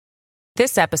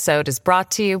This episode is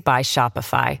brought to you by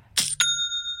Shopify.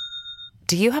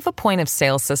 Do you have a point of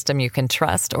sale system you can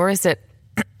trust, or is it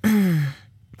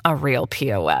a real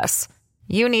POS?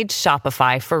 You need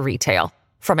Shopify for retail.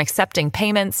 From accepting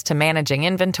payments to managing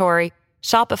inventory,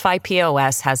 Shopify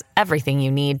POS has everything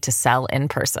you need to sell in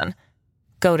person.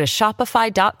 Go to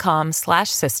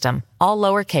shopify.com/system, all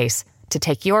lowercase, to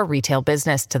take your retail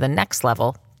business to the next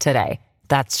level today.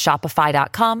 That's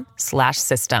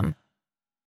shopify.com/system.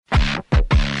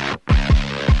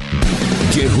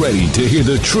 Get ready to hear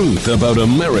the truth about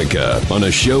America on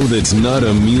a show that's not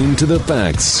immune to the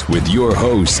facts with your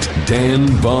host, Dan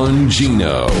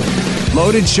Bongino.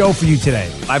 Loaded show for you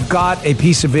today. I've got a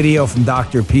piece of video from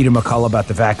Dr. Peter McCullough about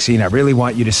the vaccine I really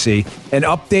want you to see. An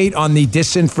update on the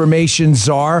disinformation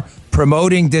czar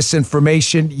promoting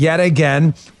disinformation yet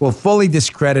again. We'll fully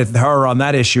discredit her on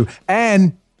that issue.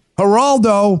 And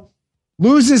Geraldo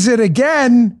loses it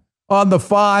again on the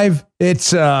 5.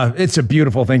 It's a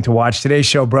beautiful thing to watch. Today's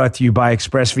show brought to you by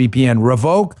ExpressVPN.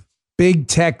 Revoke big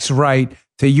tech's right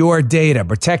to your data.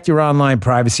 Protect your online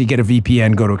privacy. Get a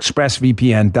VPN. Go to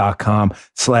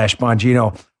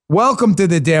expressvpn.com/Bongino. Welcome to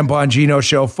the Dan Bongino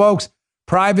Show, folks.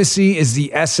 Privacy is the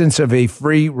essence of a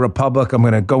free republic. I'm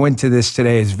going to go into this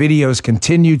today as videos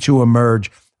continue to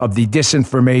emerge of the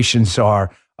disinformation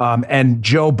czar and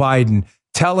Joe Biden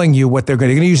telling you what they're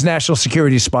going to use national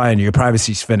security to spy on you. Your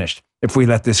privacy's finished if we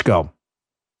let this go.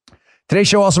 Today's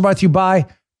show also brought to you by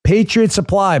Patriot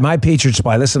Supply, my Patriot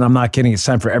Supply. Listen, I'm not kidding. It's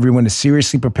time for everyone to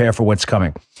seriously prepare for what's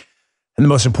coming. And the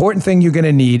most important thing you're going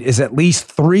to need is at least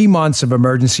 3 months of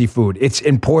emergency food. It's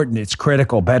important. It's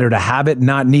critical. Better to have it,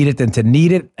 not need it, than to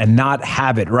need it and not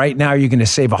have it. Right now, you're going to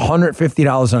save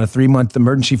 $150 on a 3-month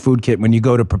emergency food kit when you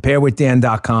go to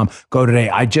preparewithdan.com. Go today.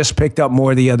 I just picked up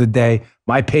more the other day.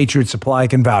 My Patriot Supply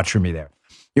can vouch for me there.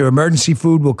 Your emergency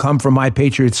food will come from My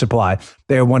Patriot Supply.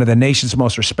 They are one of the nation's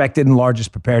most respected and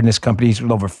largest preparedness companies with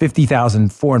over 50,000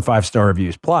 4- and 5-star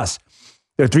reviews. Plus,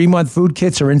 their 3-month food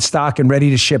kits are in stock and ready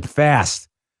to ship fast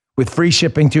with free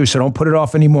shipping too, so don't put it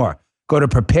off anymore. Go to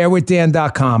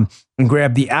preparewithdan.com and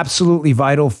grab the absolutely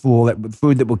vital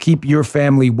food that will keep your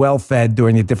family well fed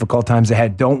during the difficult times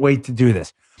ahead. Don't wait to do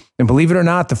this. And believe it or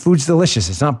not, the food's delicious.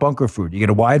 It's not bunker food. You get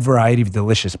a wide variety of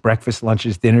delicious breakfast,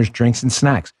 lunches, dinners, drinks, and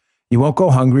snacks. You won't go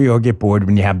hungry or get bored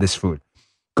when you have this food.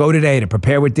 Go today to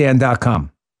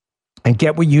preparewithdan.com and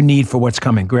get what you need for what's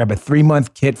coming. Grab a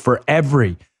 3-month kit for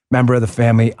every member of the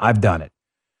family. I've done it.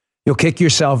 You'll kick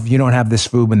yourself if you don't have this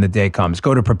food when the day comes.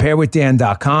 Go to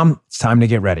preparewithdan.com. It's time to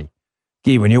get ready.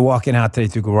 Gee, when you're walking out today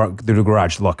through the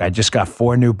garage, look, I just got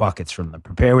 4 new buckets from them.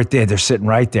 Prepare with Dan. They're sitting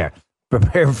right there.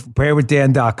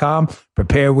 Preparewithdan.com.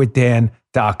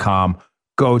 Preparewithdan.com.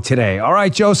 Go today. All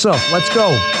right, Joseph, let's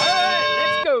go.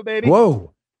 Baby.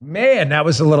 Whoa, man, that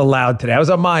was a little loud today. That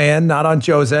was on my end, not on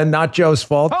Joe's end, not Joe's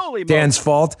fault. Holy Dan's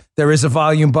fault. There is a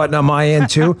volume button on my end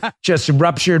too. Just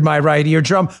ruptured my right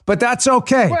eardrum, but that's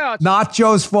okay. Well, not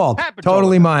Joe's fault.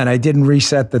 Totally mine. I didn't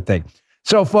reset the thing.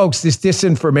 So, folks, this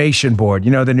disinformation board,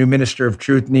 you know, the new Minister of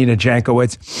Truth, Nina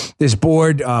Jankowicz, this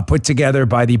board put together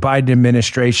by the Biden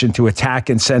administration to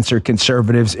attack and censor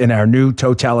conservatives in our new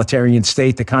totalitarian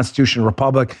state. The constitutional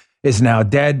republic is now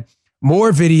dead.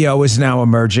 More video is now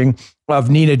emerging of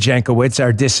Nina Jankowicz,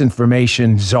 our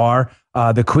disinformation czar,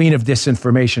 the queen of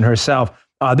disinformation herself.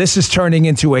 This is turning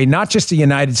into not just a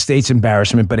United States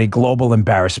embarrassment, but a global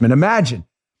embarrassment. Imagine,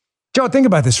 Joe, think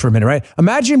about this for a minute, right?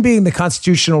 Imagine being the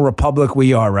constitutional republic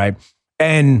we are, right?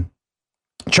 And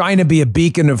trying to be a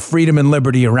beacon of freedom and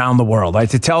liberty around the world, right?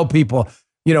 To tell people,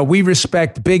 you know, we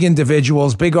respect big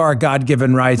individuals, big our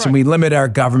God-given rights, right, and we limit our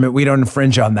government. We don't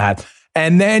infringe on that.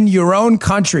 And then your own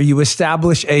country, you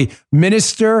establish a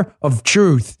minister of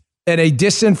truth and a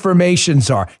disinformation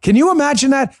czar. Can you imagine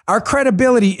that? Our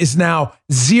credibility is now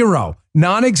zero,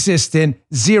 non-existent,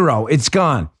 zero. It's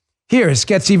gone. Here, it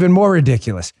gets even more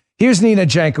ridiculous. Here's Nina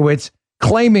Jankowicz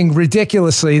claiming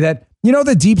ridiculously that, you know,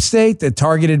 the deep state that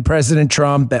targeted President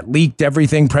Trump, that leaked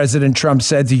everything President Trump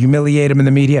said to humiliate him in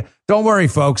the media. Don't worry,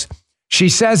 folks. She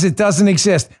says it doesn't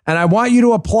exist. And I want you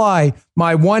to apply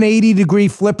my 180-degree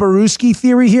flipperooski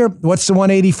theory here. What's the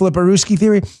 180 flipperooski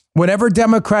theory? Whenever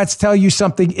Democrats tell you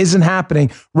something isn't happening,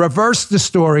 reverse the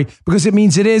story because it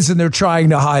means it is and they're trying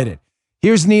to hide it.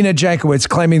 Here's Nina Jankowicz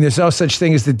claiming there's no such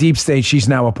thing as the deep state she's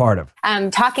now a part of.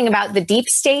 Talking about the deep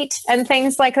state and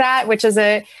things like that, which is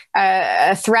a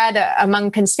thread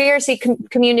among conspiracy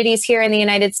communities here in the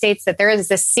United States, that there is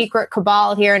this secret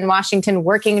cabal here in Washington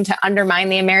working to undermine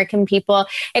the American people.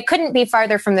 It couldn't be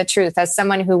farther from the truth as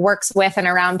someone who works with and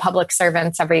around public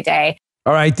servants every day.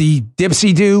 All right, the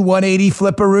dipsy-do 180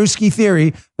 flipperooski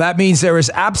theory, that means there is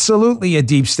absolutely a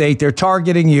deep state. They're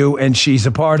targeting you, and she's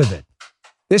a part of it.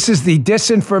 This is the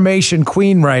disinformation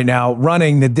queen right now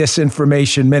running the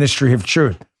disinformation ministry of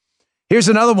truth. Here's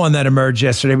another one that emerged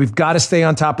yesterday. We've got to stay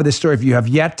on top of this story. If you have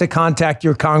yet to contact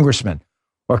your congressman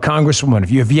or congresswoman,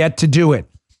 if you have yet to do it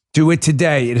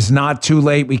today. It is not too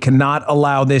late. We cannot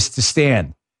allow this to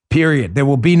stand, period. There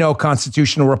will be no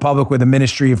constitutional republic with a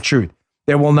ministry of truth.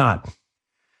 There will not.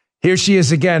 Here she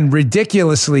is again,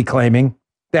 ridiculously claiming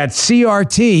that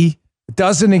CRT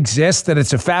doesn't exist, that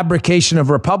it's a fabrication of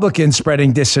Republicans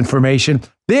spreading disinformation.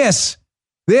 This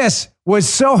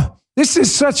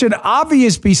is such an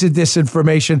obvious piece of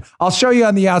disinformation. I'll show you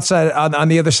on the outside, on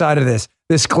the other side of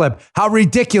this clip, how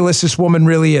ridiculous this woman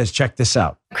really is. Check this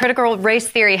out. Critical race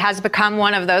theory has become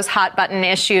one of those hot button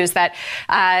issues that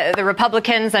the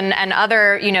Republicans and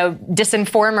other,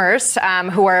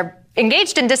 disinformers who are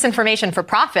engaged in disinformation for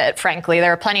profit, frankly.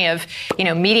 There are plenty of,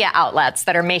 media outlets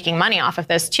that are making money off of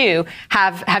this too,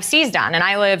 have seized on. And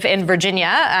I live in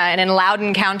Virginia and in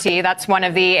Loudoun County. That's one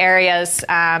of the areas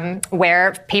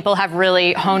where people have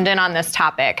really honed in on this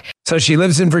topic. So she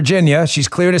lives in Virginia. She's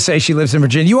clear to say she lives in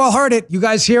Virginia. You all heard it. You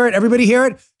guys hear it? Everybody hear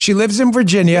it? She lives in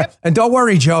Virginia. Yep. And don't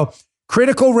worry, Joe.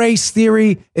 Critical race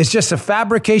theory is just a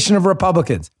fabrication of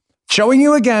Republicans. Showing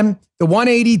you again the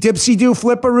 180 dipsy-do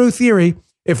flipperoo theory.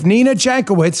 If Nina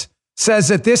Jankowicz says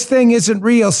that this thing isn't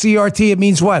real, CRT, it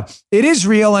means what? It is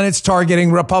real, and it's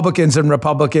targeting Republicans and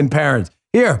Republican parents.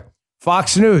 Here,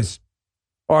 Fox News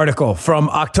article from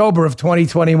October of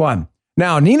 2021.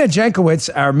 Now, Nina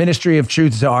Jankowicz, our Ministry of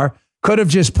Truth czar, could have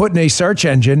just put in a search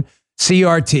engine,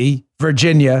 CRT,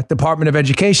 Virginia Department of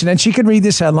Education, and she could read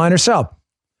this headline herself.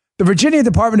 The Virginia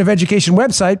Department of Education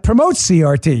website promotes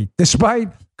CRT, despite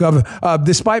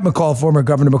former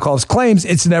Governor McCall's claims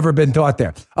it's never been taught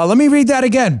there. Let me read that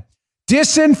again.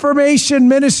 Disinformation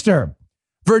Minister,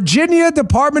 Virginia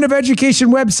Department of Education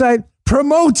website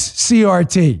promotes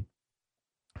CRT.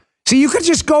 See, you could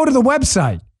just go to the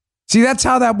website. See, that's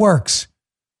how that works.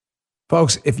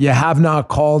 Folks, if you have not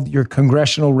called your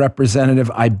congressional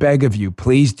representative, I beg of you,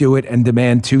 please do it and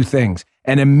demand two things.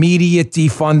 An immediate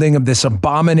defunding of this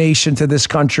abomination to this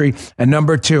country. And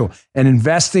number two, an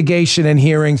investigation and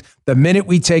hearings the minute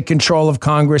we take control of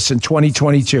Congress in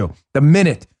 2022. The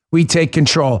minute we take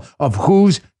control of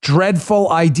whose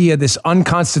dreadful idea this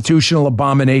unconstitutional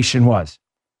abomination was.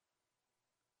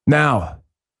 Now,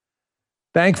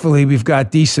 thankfully, we've got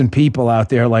decent people out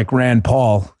there like Rand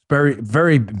Paul,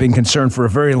 very been concerned for a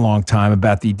very long time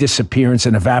about the disappearance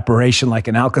and evaporation like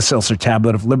an Alka-Seltzer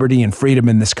tablet of liberty and freedom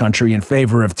in this country in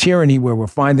favor of tyranny, where we're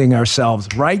finding ourselves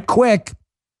right quick.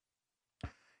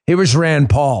 Here was Rand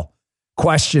Paul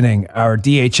questioning our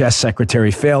DHS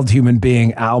secretary, failed human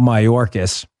being Al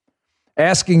Mayorkas,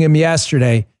 asking him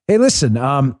yesterday, hey, listen,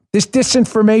 this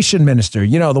disinformation minister,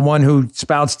 the one who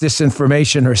spouts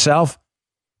disinformation herself,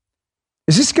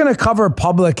 is this going to cover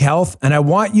public health? And I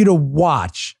want you to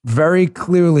watch very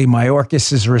clearly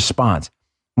Mayorkas' response.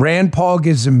 Rand Paul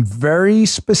gives him very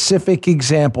specific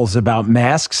examples about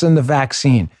masks and the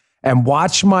vaccine. And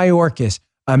watch Mayorkas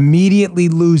immediately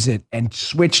lose it and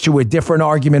switch to a different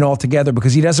argument altogether,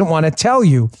 because he doesn't want to tell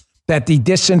you that the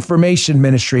disinformation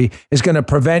ministry is going to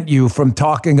prevent you from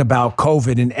talking about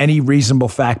COVID in any reasonable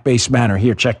fact-based manner.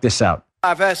 Here, check this out.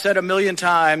 I've said a million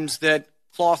times that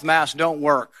cloth masks don't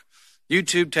work.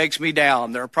 YouTube takes me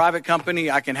down. They're a private company.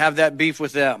 I can have that beef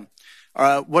with them.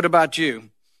 What about you?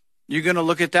 You going to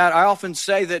look at that? I often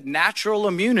say that natural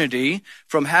immunity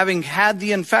from having had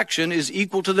the infection is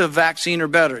equal to the vaccine or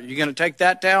better. You going to take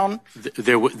that down?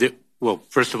 Well,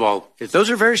 first of all, those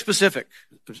are very specific.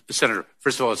 Senator,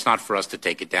 first of all, it's not for us to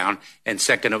take it down. And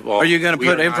second of all, are you going to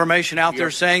put information out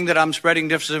there saying that I'm spreading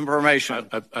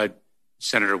disinformation?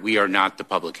 Senator, we are not the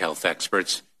public health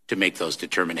experts to make those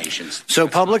determinations. So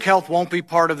public health won't be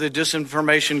part of the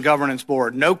Disinformation Governance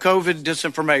Board. No COVID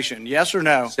disinformation. Yes or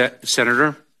no?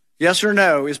 Senator? Yes or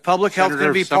no? Is public health going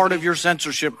to be part of your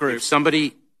censorship group? If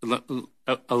somebody,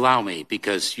 allow me,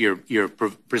 because you're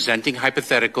presenting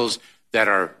hypotheticals that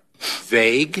are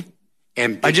vague.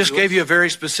 I just gave you a very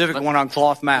specific one on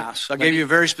cloth masks. I gave you a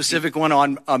very specific one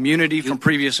on immunity from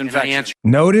previous infections.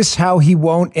 Notice how he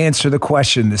won't answer the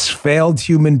question. This failed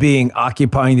human being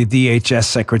occupying the DHS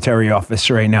secretary office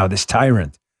right now, this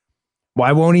tyrant.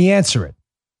 Why won't he answer it?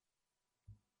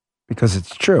 Because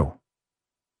it's true.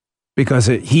 Because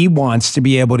he wants to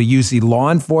be able to use the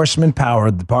law enforcement power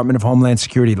of the Department of Homeland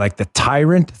Security like the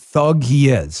tyrant thug he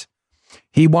is.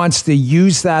 He wants to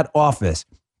use that office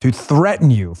to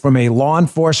threaten you from a law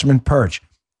enforcement perch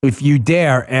if you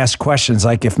dare ask questions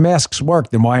like, if masks work,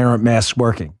 then why aren't masks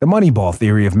working? The Moneyball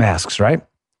theory of masks, right?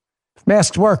 If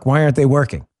masks work, why aren't they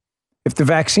working? If the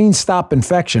vaccines stop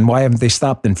infection, why haven't they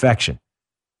stopped infection?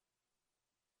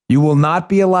 You will not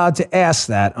be allowed to ask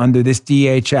that under this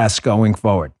DHS going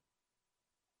forward.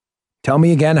 Tell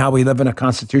me again how we live in a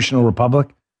constitutional republic.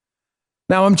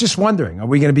 Now, I'm just wondering, are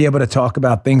we going to be able to talk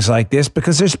about things like this?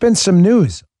 Because there's been some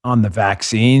news on the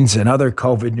vaccines and other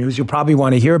COVID news you'll probably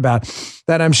want to hear about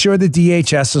that I'm sure the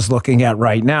DHS is looking at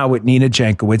right now with Nina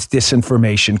Jankowicz,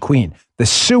 disinformation queen, the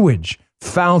sewage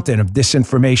fountain of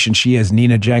disinformation she is,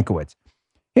 Nina Jankowicz.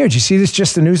 Here, did you see this?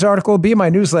 Just a news article. It'll be in my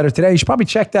newsletter today. You should probably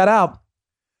check that out.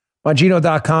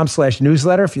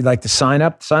 Bongino.com/newsletter. If you'd like to sign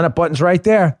up button's right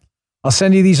there. I'll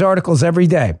send you these articles every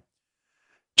day.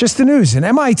 Just the news. An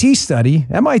MIT study,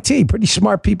 pretty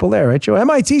smart people there, right, Joe?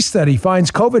 MIT study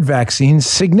finds COVID vaccines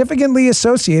significantly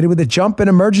associated with a jump in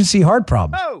emergency heart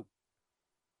problems. Oh.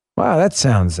 Wow, that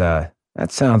sounds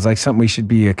like something we should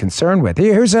be concerned with.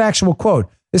 Here's an actual quote.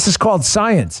 This is called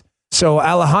Science. So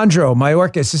Alejandro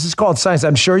Mayorkas, this is called Science.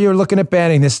 I'm sure you're looking at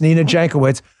banning this, Nina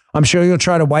Jankowicz. I'm sure you'll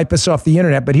try to wipe us off the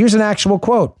internet, but here's an actual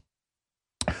quote.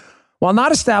 While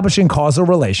not establishing causal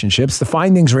relationships, the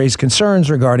findings raise concerns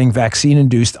regarding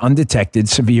vaccine-induced undetected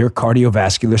severe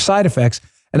cardiovascular side effects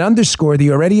and underscore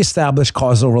the already established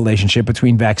causal relationship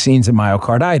between vaccines and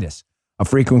myocarditis, a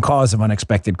frequent cause of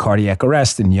unexpected cardiac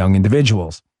arrest in young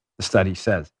individuals, the study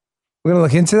says. We're going to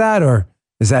look into that, or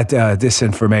is that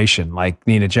disinformation, like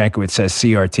Nina Jankowicz says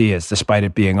CRT is, despite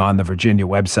it being on the Virginia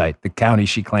website, the county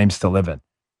she claims to live in?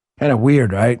 Kind of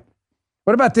weird, right?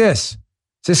 What about this?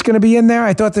 Is this going to be in there?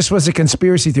 I thought this was a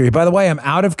conspiracy theory. By the way, I'm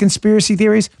out of conspiracy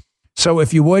theories. So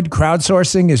if you would,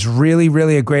 crowdsourcing is really,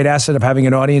 really a great asset of having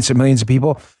an audience of millions of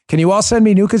people. Can you all send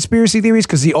me new conspiracy theories?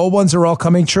 Because the old ones are all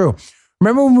coming true.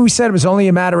 Remember when we said it was only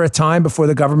a matter of time before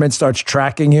the government starts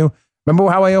tracking you?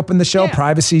 Remember how I opened the show? Yeah.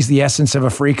 Privacy is the essence of a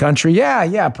free country.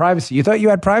 Yeah, privacy. You thought you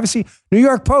had privacy? New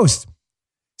York Post.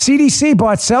 CDC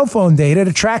bought cell phone data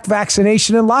to track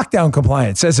vaccination and lockdown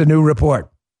compliance, says a new report.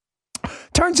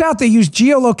 Turns out they use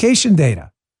geolocation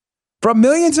data from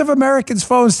millions of Americans'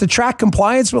 phones to track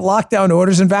compliance with lockdown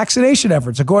orders and vaccination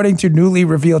efforts, according to newly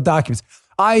revealed documents.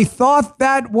 I thought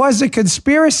that was a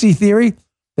conspiracy theory.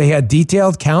 They had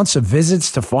detailed counts of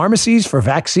visits to pharmacies for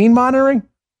vaccine monitoring.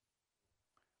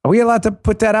 Are we allowed to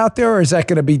put that out there, or is that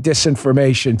going to be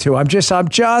disinformation too? I'm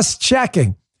just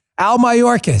checking. Al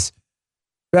Mayorkas.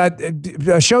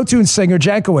 Show tune singer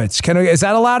Jankowicz. Is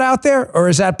that allowed out there, or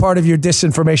is that part of your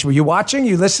disinformation? Were you watching?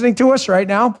 You listening to us right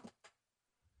now?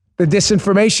 The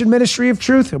Disinformation Ministry of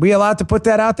Truth. Are we allowed to put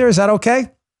that out there? Is that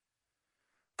okay?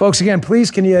 Folks, again, please,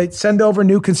 can you send over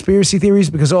new conspiracy theories?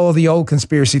 Because all of the old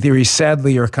conspiracy theories,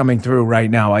 sadly, are coming through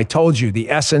right now. I told you the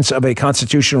essence of a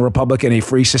constitutional republic and a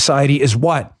free society is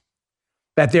what?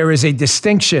 That there is a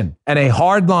distinction and a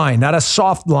hard line, not a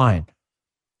soft line,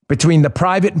 between the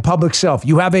private and public self.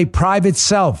 You have a private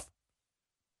self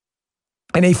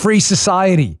in a free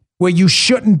society where you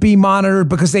shouldn't be monitored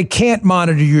because they can't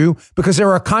monitor you because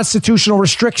there are constitutional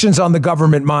restrictions on the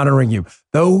government monitoring you.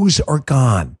 Those are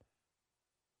gone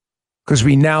because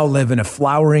we now live in a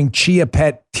flowering chia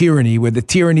pet tyranny where the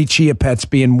tyranny chia pets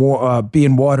being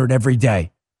watered every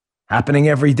day. Happening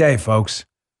every day, folks.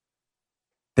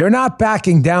 They're not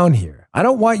backing down here. I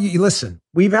don't want you, listen,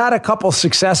 we've had a couple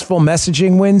successful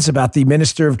messaging wins about the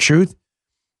Minister of Truth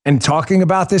and talking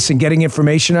about this and getting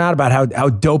information out about how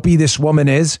dopey this woman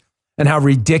is and how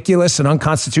ridiculous and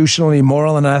unconstitutional and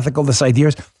immoral and unethical this idea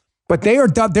is. But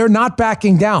they're not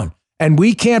backing down, and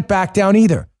we can't back down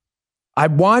either.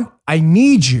 I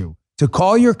need you to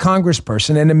call your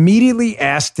congressperson and immediately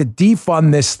ask to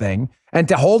defund this thing and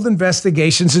to hold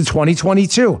investigations in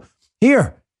 2022.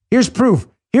 Here's proof.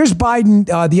 Here's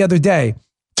Biden the other day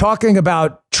talking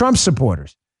about Trump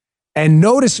supporters. And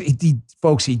notice,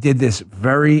 folks, he did this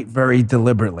very, very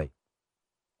deliberately.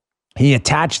 He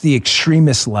attached the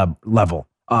extremist label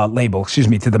to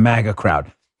the MAGA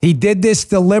crowd. He did this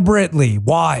deliberately.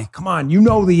 Why? Come on, you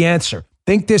know the answer.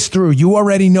 Think this through. You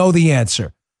already know the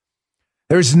answer.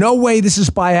 There's no way this is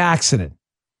by accident.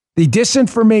 The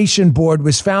Disinformation Board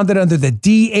was founded under the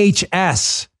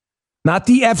DHS, not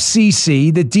the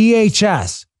FCC, the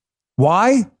DHS.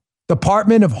 Why?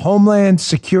 Department of Homeland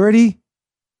Security.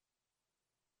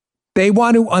 They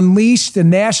want to unleash the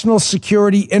national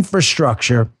security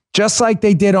infrastructure, just like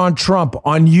they did on Trump,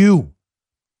 on you.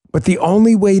 But the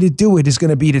only way to do it is going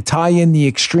to be to tie in the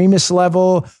extremist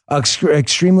label, January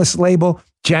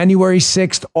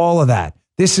 6th, all of that.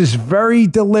 This is very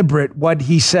deliberate what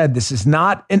he said. This is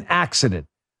not an accident.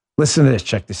 Listen to this.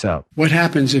 Check this out. What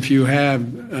happens if you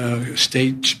have a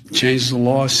state changes the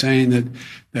law saying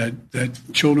that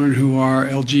children who are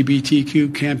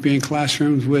LGBTQ can't be in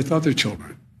classrooms with other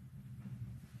children?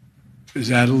 Is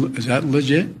that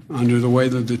legit under the way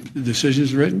that the decision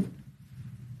is written?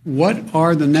 what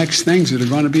are the next things that are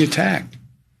going to be attacked?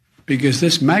 Because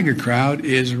this MAGA crowd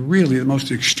is really the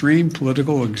most extreme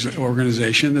political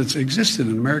organization that's existed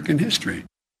in American history.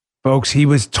 Folks, he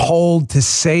was told to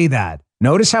say that.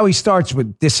 Notice how he starts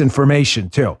with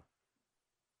disinformation, too.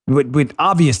 With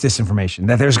obvious disinformation,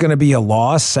 that there's going to be a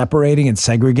law separating and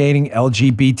segregating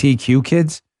LGBTQ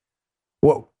kids.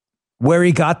 Where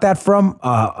he got that from,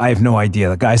 I have no idea.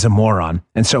 The guy's a moron,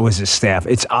 and so is his staff.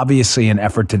 It's obviously an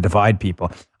effort to divide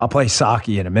people. I'll play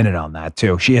Psaki in a minute on that,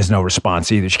 too. She has no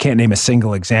response either. She can't name a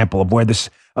single example of where this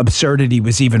absurdity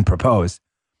was even proposed.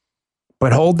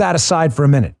 But hold that aside for a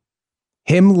minute.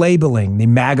 Him labeling the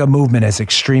MAGA movement as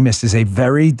extremist is a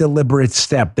very deliberate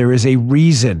step. There is a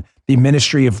reason the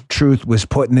Ministry of Truth was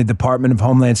put in the Department of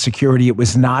Homeland Security. It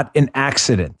was not an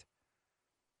accident.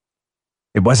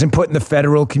 It wasn't put in the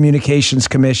Federal Communications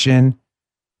Commission.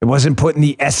 It wasn't put in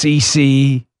the SEC.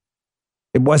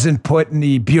 It wasn't put in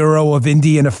the Bureau of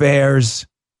Indian Affairs.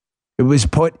 It was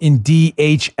put in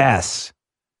DHS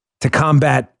to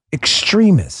combat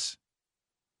extremists.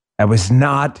 That was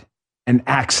not an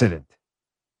accident.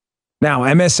 Now,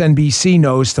 MSNBC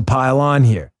knows to pile on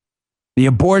here. The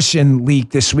abortion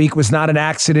leak this week was not an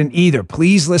accident either.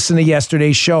 Please listen to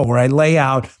yesterday's show where I lay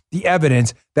out the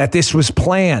evidence that this was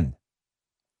planned.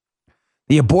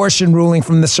 The abortion ruling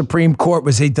from the Supreme Court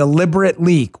was a deliberate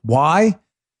leak. Why?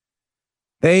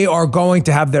 They are going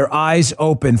to have their eyes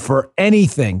open for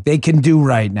anything they can do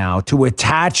right now to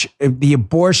attach the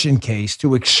abortion case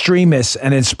to extremists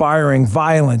and inspiring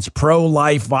violence,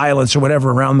 pro-life violence or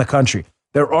whatever around the country.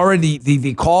 They're already,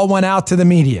 the call went out to the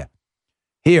media.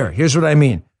 Here's what I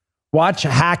mean. Watch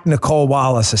hack Nicole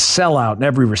Wallace, a sellout in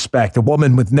every respect, a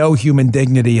woman with no human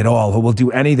dignity at all who will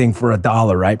do anything for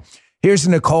 $1, right? Here's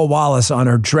Nicole Wallace on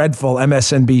her dreadful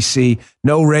MSNBC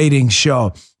no ratings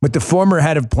show with the former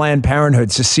head of Planned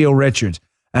Parenthood, Cecile Richards.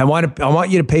 And I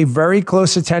want you to pay very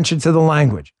close attention to the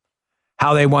language,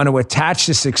 how they want to attach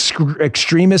this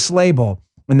extremist label,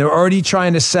 and they're already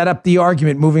trying to set up the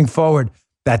argument moving forward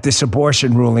that this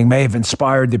abortion ruling may have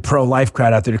inspired the pro-life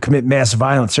crowd out there to commit mass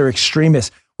violence. They're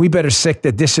extremists. We better sick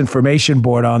the disinformation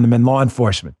board on them and law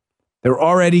enforcement. They're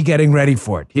already getting ready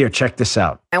for it. Here, check this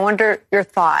out. I wonder your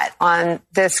thought on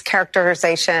this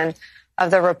characterization of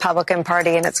the Republican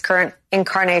Party in its current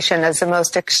incarnation as the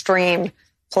most extreme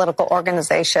political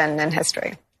organization in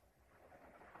history.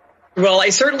 Well, I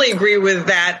certainly agree with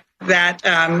that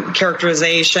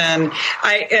characterization.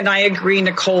 I agree,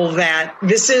 Nicole, that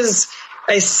this is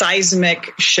a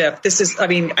seismic shift.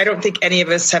 I don't think any of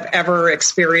us have ever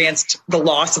experienced the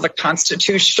loss of a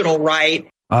constitutional right.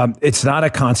 It's not a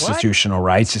constitutional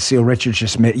right. Cecile Richards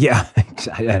just made, yeah,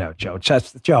 I know, Joe.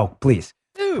 Joe, please,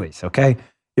 okay?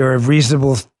 You're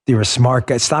a smart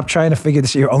guy. Stop trying to figure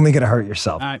this. You're only going to hurt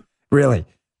yourself. Really.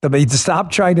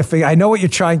 Stop trying to figure. I know what you're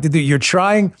trying to do. You're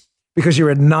trying, because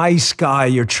you're a nice guy,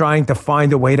 you're trying to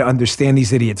find a way to understand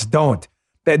these idiots. Don't.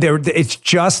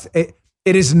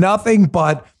 It is nothing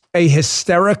but a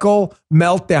hysterical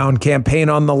meltdown campaign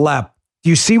on the left. Do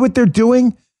you see what they're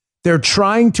doing? They're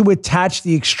trying to attach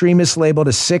the extremist label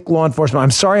to sick law enforcement.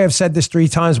 I'm sorry I've said this 3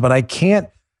 times, but I can't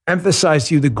emphasize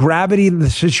to you the gravity of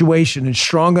the situation in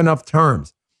strong enough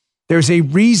terms. There's a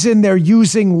reason they're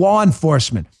using law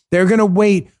enforcement. They're going to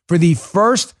wait for the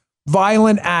first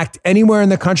violent act anywhere in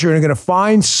the country, and they're going to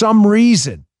find some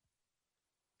reason,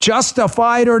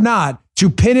 justified or not, to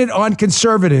pin it on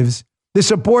conservatives,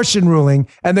 this abortion ruling,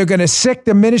 and they're going to sick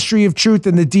the Ministry of Truth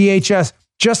and the DHS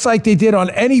just like they did on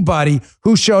anybody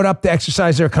who showed up to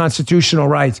exercise their constitutional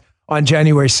rights on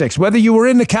January 6th. Whether you were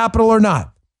in the Capitol or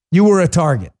not, you were a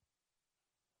target.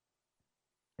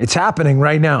 It's happening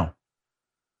right now.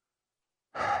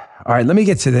 All right, let me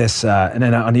get to this. And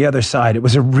then on the other side, it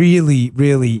was a really,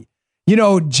 really,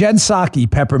 Jen Psaki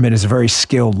Peppermint is a very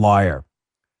skilled liar.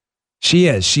 She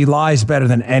is. She lies better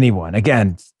than anyone.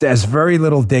 Again, has very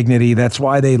little dignity. That's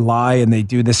why they lie and they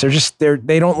do this.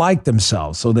 They don't like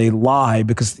themselves. So they lie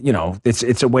because,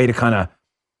 it's a way to kind of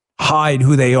hide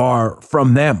who they are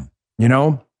from them,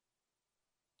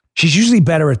 She's usually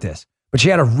better at this, but she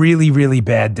had a really, really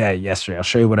bad day yesterday. I'll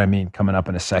show you what I mean coming up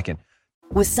in a second.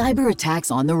 With cyber attacks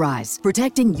on the rise,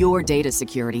 protecting your data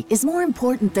security is more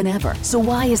important than ever. So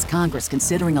why is Congress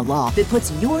considering a law that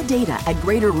puts your data at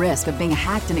greater risk of being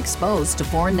hacked and exposed to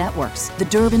foreign networks? The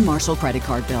Durbin-Marshall credit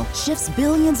card bill shifts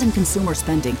billions in consumer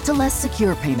spending to less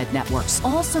secure payment networks,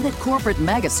 all so that corporate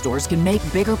mega stores can make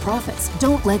bigger profits.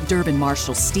 Don't let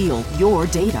Durbin-Marshall steal your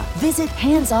data. Visit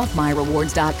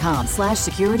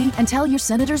handsoffmyrewards.com/security and tell your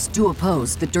senators to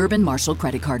oppose the Durbin-Marshall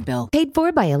credit card bill. Paid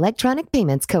for by Electronic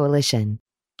Payments Coalition.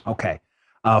 Okay.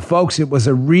 Folks, it was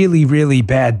a really, really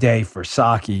bad day for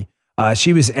Psaki.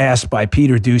 She was asked by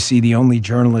Peter Doocy, the only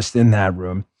journalist in that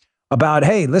room, about,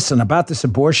 hey, listen, about this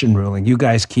abortion ruling you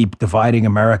guys keep dividing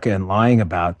America and lying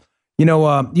about.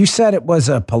 You said it was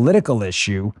a political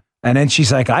issue. And then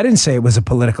she's like, I didn't say it was a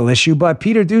political issue, but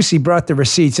Peter Doocy brought the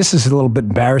receipts. This is a little bit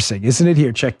embarrassing, isn't it?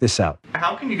 Here, check this out.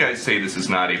 How can you guys say this is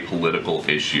not a political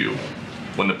issue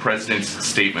when the president's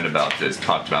statement about this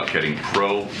talked about getting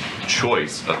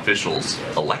pro-choice officials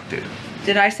elected?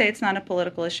 Did I say it's not a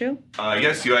political issue?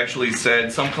 Yes, you actually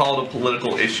said some call it a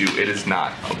political issue. It is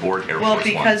not. Abort Air Force One. Well,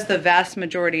 because the vast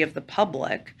majority of the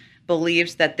public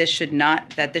believes that this should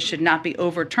not be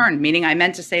overturned. Meaning, I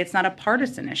meant to say it's not a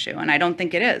partisan issue, and I don't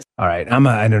think it is. All right, I'm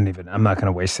not going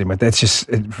to waste time. That's just.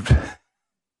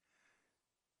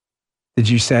 Did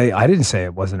you say? I didn't say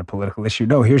it wasn't a political issue.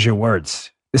 No, here's your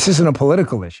words. This isn't a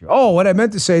political issue. Oh, what I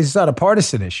meant to say is it's not a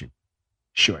partisan issue.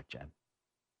 Sure, Jen.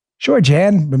 Sure,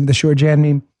 Jan. Remember the Sure, Jan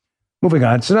meme? Moving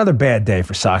on. It's another bad day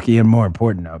for Psaki, and more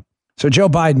important note. So Joe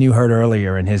Biden, you heard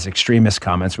earlier in his extremist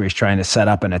comments where he's trying to set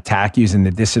up an attack using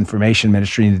the disinformation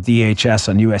ministry and the DHS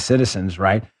on U.S. citizens,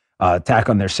 right? Attack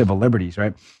on their civil liberties,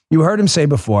 right? You heard him say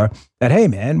before that, hey,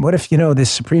 man, what if,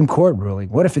 this Supreme Court ruling,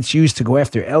 what if it's used to go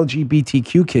after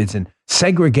LGBTQ kids and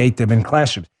segregate them in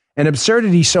classrooms? An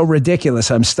absurdity so ridiculous,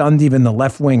 I'm stunned even the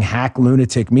left-wing hack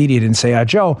lunatic media didn't say,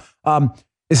 Joe,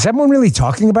 is everyone really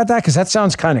talking about that? Because that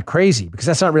sounds kind of crazy because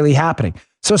that's not really happening.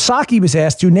 So Psaki was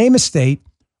asked to name a state,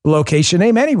 location,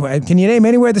 name anywhere. Can you name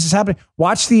anywhere this is happening?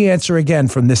 Watch the answer again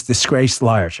from this disgraced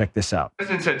liar. Check this out. The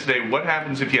president said today, what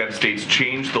happens if you have states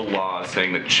change the law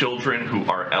saying that children who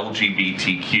are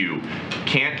LGBTQ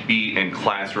can't be in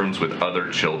classrooms with other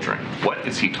children? What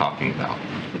is he talking about?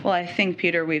 Well, I think,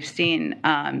 Peter, we've seen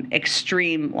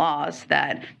extreme laws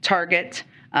that target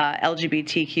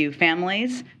LGBTQ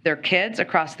families, their kids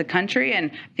across the country.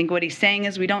 And I think what he's saying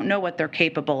is we don't know what they're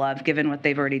capable of given what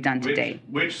they've already done to date.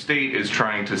 Which state is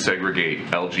trying to segregate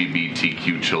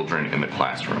LGBTQ children in the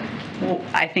classroom? Well,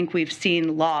 I think we've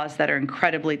seen laws that are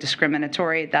incredibly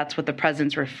discriminatory. That's what the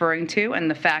president's referring to. And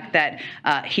the fact that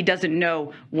he doesn't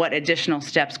know what additional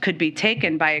steps could be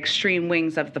taken by extreme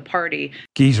wings of the party.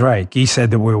 Guy's right. Guy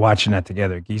said that we were watching that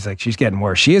together. Guy's like, she's getting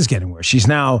worse. She is getting worse. She's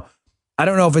now, I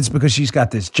don't know if it's because she's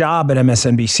got this job at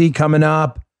MSNBC coming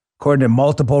up, according to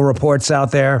multiple reports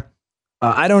out there.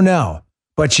 I don't know.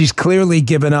 But she's clearly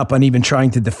given up on even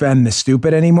trying to defend the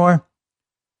stupid anymore.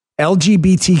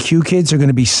 LGBTQ kids are going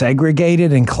to be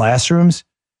segregated in classrooms.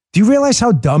 Do you realize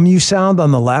how dumb you sound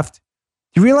on the left?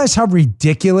 Do you realize how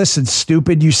ridiculous and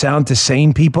stupid you sound to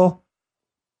sane people?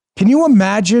 Can you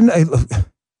imagine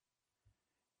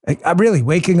I'm really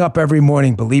waking up every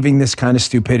morning believing this kind of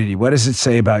stupidity? What does it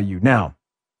say about you? Now,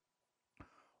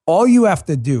 all you have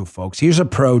to do, folks, here's a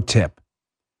pro tip.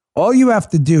 All you have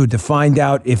to do to find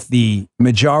out if the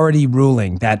majority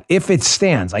ruling, that if it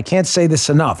stands, I can't say this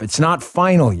enough, it's not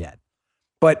final yet,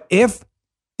 but if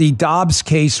the Dobbs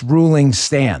case ruling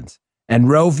stands and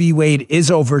Roe v. Wade is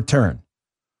overturned,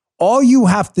 all you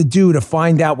have to do to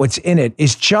find out what's in it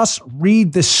is just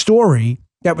read the story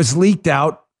that was leaked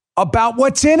out about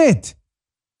what's in it.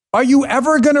 Are you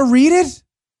ever going to read it?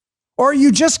 Or are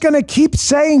you just going to keep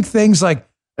saying things like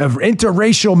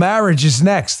interracial marriage is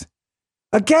next?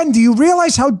 Again, do you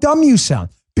realize how dumb you sound?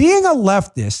 Being a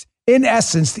leftist, in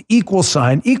essence, the equal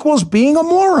sign equals being a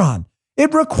moron.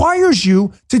 It requires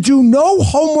you to do no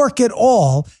homework at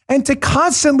all and to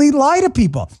constantly lie to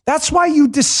people. That's why you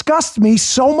disgust me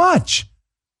so much.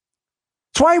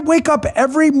 That's why I wake up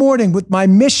every morning with my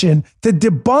mission to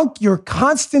debunk your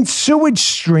constant sewage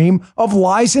stream of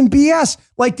lies and BS,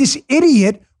 like this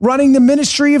idiot running the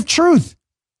Ministry of Truth.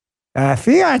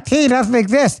 CRT doesn't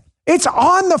exist. It's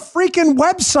on the freaking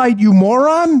website, you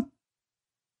moron.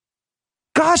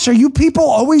 Gosh, are you people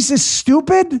always this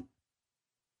stupid?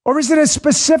 Or is it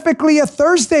specifically a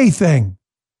Thursday thing?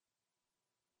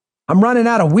 I'm running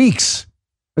out of weeks,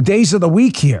 the days of the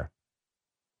week here.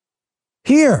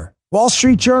 Here, Wall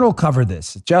Street Journal covered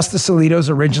this. Justice Alito's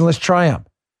originalist triumph.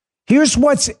 Here's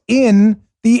what's in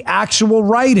the actual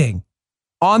writing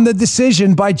on the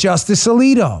decision by Justice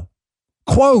Alito.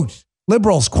 Quote,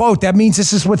 liberals, quote, that means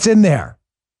this is what's in there.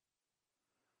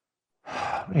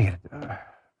 What are you going to do?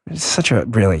 It's such a,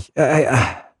 really,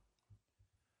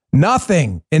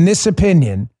 nothing in this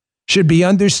opinion should be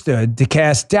understood to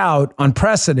cast doubt on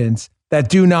precedents that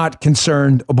do not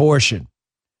concern abortion.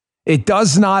 It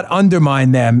does not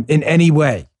undermine them in any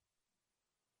way.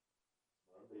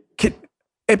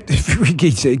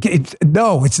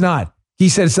 No, it's not. He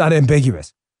said it's not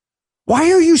ambiguous.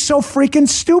 Why are you so freaking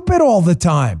stupid all the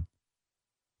time?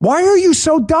 Why are you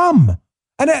so dumb?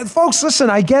 And folks, listen,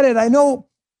 I get it. I know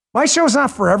My show's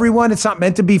not for everyone. It's not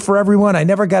meant to be for everyone. I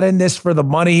never got in this for the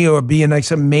money or being like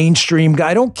some mainstream guy.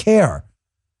 I don't care.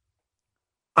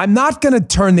 I'm not going to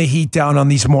turn the heat down on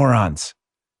these morons.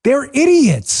 They're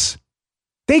idiots.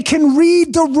 They can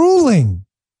read the ruling.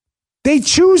 They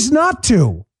choose not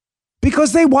to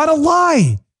because they want to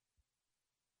lie.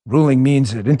 Ruling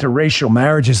means that interracial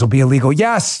marriages will be illegal.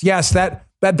 Yes, that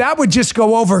would just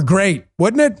go over great,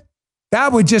 wouldn't it?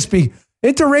 That would just be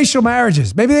interracial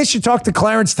marriages. Maybe they should talk to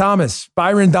Clarence Thomas,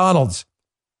 Byron Donalds.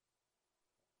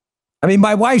 I mean,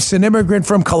 my wife's an immigrant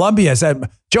from Colombia. Said,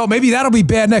 Joe, maybe that'll be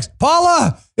bad next.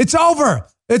 Paula, it's over.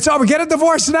 It's over. Get a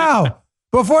divorce now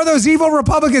before those evil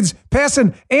Republicans pass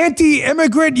an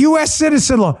anti-immigrant U.S.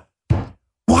 citizen law.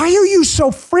 Why are you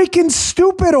so freaking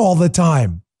stupid all the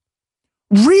time?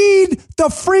 Read the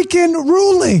freaking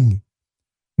ruling.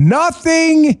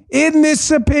 Nothing in this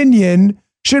opinion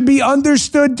should be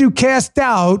understood to cast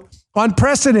doubt on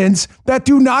precedents that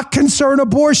do not concern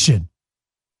abortion.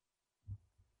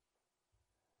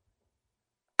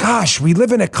 Gosh, we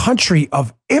live in a country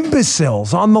of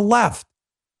imbeciles on the left.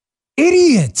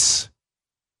 Idiots.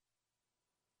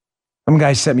 Some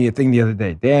guy sent me a thing the other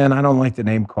day. Dan, I don't like the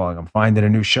name calling. I'm finding a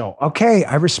new show. Okay,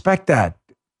 I respect that.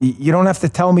 You don't have to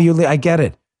tell me I get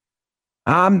it.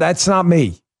 That's not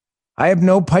me. I have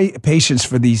no patience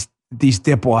for these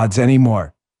dipwads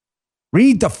anymore.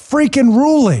 Read the freaking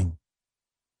ruling.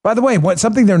 By the way,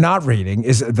 something they're not reading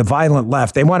is the violent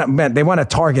left. They want to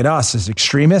target us as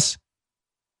extremists.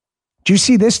 Do you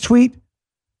see this tweet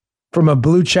from a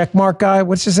blue checkmark guy?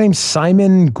 What's his name?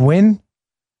 Simon Gwynn?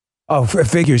 Oh,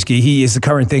 figures. He is the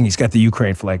current thing. He's got the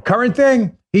Ukraine flag. Current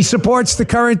thing. He supports the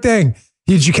current thing.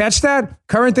 Did you catch that?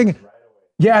 Current thing.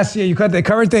 Yes, yeah, you got the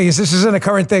current thing. This isn't a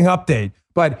current thing update,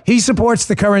 but he supports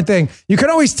the current thing. You can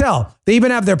always tell. They even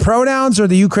have their pronouns or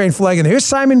the Ukraine flag. And here's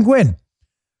Simon Gwynn.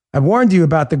 I warned you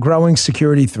about the growing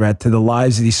security threat to the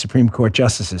lives of these Supreme Court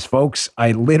justices. Folks,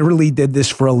 I literally did this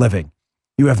for a living.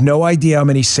 You have no idea how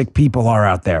many sick people are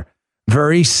out there.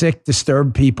 Very sick,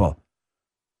 disturbed people.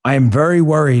 I am very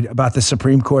worried about the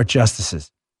Supreme Court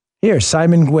justices. Here,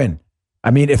 Simon Gwynn.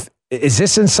 I mean, is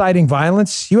this inciting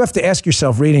violence? You have to ask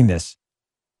yourself reading this.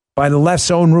 By the left's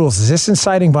own rules, is this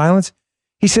inciting violence?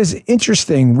 He says,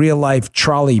 interesting real-life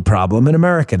trolley problem in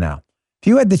America now. If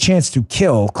you had the chance to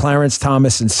kill Clarence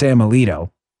Thomas and Sam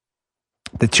Alito,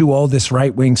 the two oldest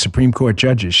right-wing Supreme Court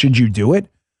judges, should you do it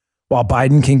while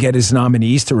Biden can get his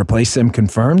nominees to replace them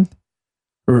confirmed?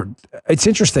 Or, it's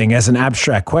interesting as an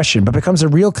abstract question, but becomes a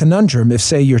real conundrum if,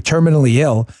 say, you're terminally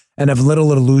ill and have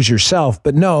little to lose yourself,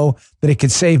 but know that it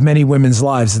could save many women's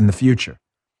lives in the future.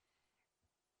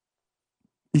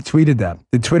 He tweeted that.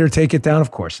 Did Twitter take it down?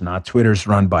 Of course not. Twitter's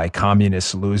run by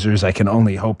communist losers. I can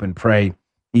only hope and pray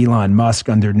Elon Musk,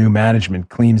 under new management,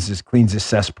 cleans his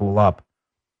cesspool up.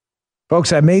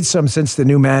 Folks, I made some, since the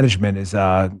new management is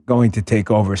going to take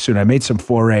over soon, I made some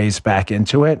forays back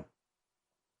into it.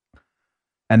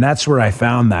 And that's where I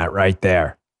found that right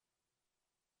there.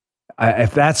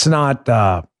 If that's not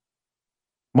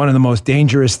one of the most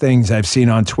dangerous things I've seen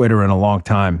on Twitter in a long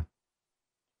time,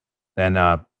 then,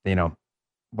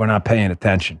 we're not paying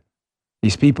attention.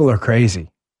 These people are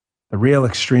crazy. The real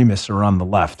extremists are on the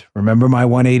left. Remember my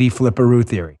 180 flipperoo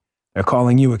theory. They're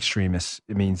calling you extremists.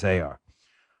 It means they are.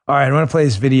 All right, I want to play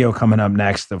this video coming up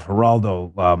next of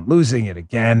Geraldo losing it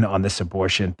again on this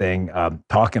abortion thing,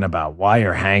 talking about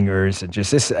wire hangers and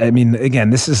just this. I mean, again,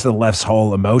 this is the left's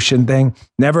whole emotion thing.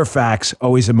 Never facts,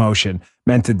 always emotion,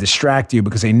 meant to distract you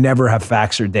because they never have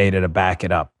facts or data to back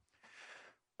it up.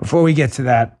 Before we get to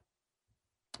that,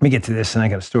 let me get to this, and I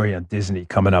got a story on Disney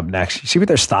coming up next. You see what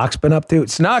their stock's been up to?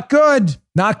 It's not good.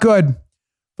 Not good.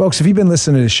 Folks, if you've been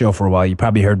listening to this show for a while, you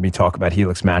probably heard me talk about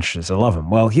Helix mattresses. I love them.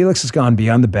 Well, Helix has gone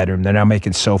beyond the bedroom. They're now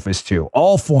making sofas too.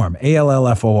 Allform,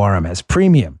 ALLFORM, has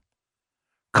premium,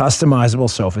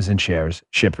 customizable sofas and chairs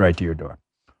shipped right to your door.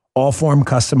 Allform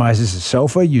customizes a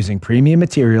sofa using premium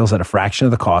materials at a fraction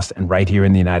of the cost and right here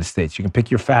in the United States. You can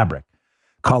pick your fabric,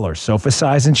 color, sofa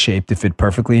size, and shape to fit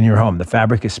perfectly in your home. The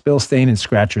fabric is spill, stain, and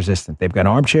scratch resistant. They've got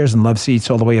armchairs and love seats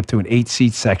all the way up to an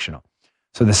 8-seat sectional.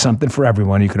 So there's something for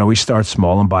everyone. You can always start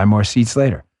small and buy more seats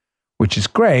later, which is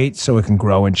great so it can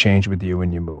grow and change with you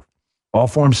when you move.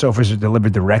 Allform sofas are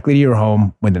delivered directly to your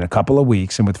home within a couple of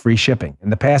weeks and with free shipping.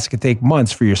 In the past, it could take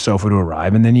months for your sofa to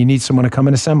arrive, and then you need someone to come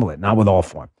and assemble it. Not with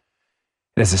Allform.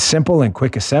 It has a simple and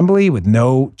quick assembly with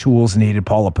no tools needed.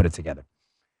 Paula put it together.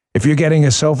 If you're getting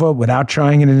a sofa without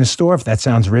trying it in a store, if that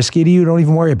sounds risky to you, don't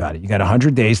even worry about it. You got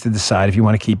 100 days to decide if you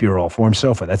want to keep your Allform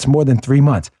sofa. That's more than 3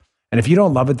 months. And if you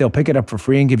don't love it, they'll pick it up for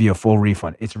free and give you a full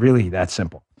refund. It's really that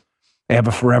simple. They have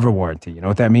a forever warranty. You know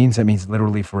what that means? That means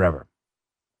literally forever.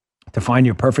 To find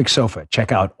your perfect sofa,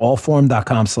 check out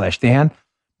allform.com/Dan.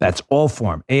 That's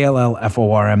allform,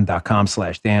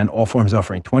 ALLFORM.com/Dan. Allform is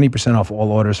offering 20% off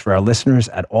all orders for our listeners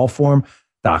at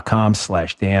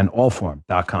allform.com/Dan.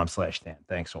 Allform.com/Dan.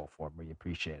 Thanks, Allform. We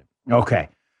appreciate it. Okay.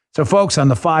 So, folks, on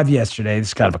The Five yesterday, this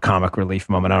is kind of a comic relief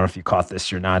moment. I don't know if you caught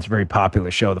this or not. It's a very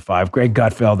popular show, The Five. Greg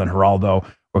Gutfeld and Geraldo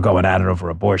were going at it over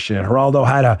abortion. And Geraldo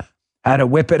had to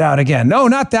whip it out again. No,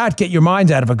 not that. Get your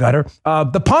minds out of a gutter.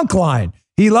 The punk line.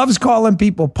 He loves calling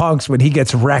people punks when he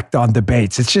gets wrecked on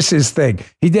debates. It's just his thing.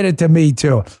 He did it to me,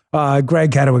 too.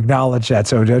 Greg had to acknowledge that.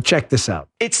 So check this out.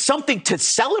 It's something to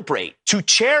celebrate, to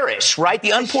cherish, right?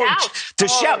 The unborn, to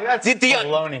shout. That's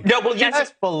baloney. No, well,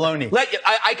 that's baloney.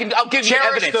 I'll give you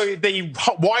Cherish evidence. the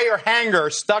wire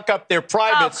hanger stuck up their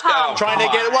privates, trying to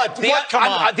get what? Come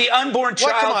on. The unborn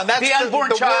child. Come on. That's the unborn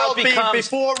the child world becomes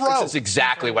before Roe. This is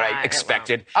exactly what I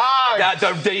expected.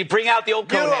 They bring out the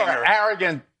old you coat hanger. are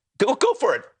arrogant. Go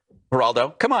for it,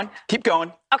 Geraldo. Come on, keep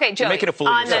going. Okay, Joey. You're making a fool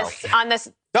of yourself. On this.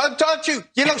 Don't you?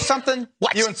 You know something?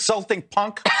 What? You insulting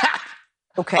punk.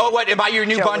 Okay. Oh, what? Am I your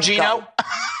new Joey, Bongino?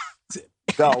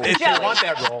 Go. If you want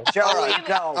that role. Joey,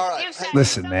 go. All right.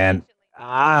 Listen, man,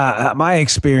 my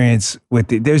experience with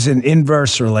there's an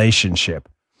inverse relationship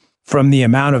from the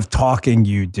amount of talking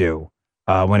you do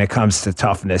when it comes to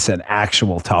toughness and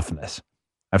actual toughness.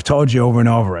 I've told you over and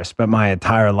over, I spent my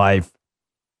entire life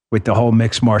with the whole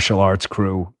mixed martial arts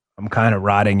crew. I'm kind of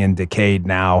rotting and decayed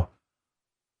now.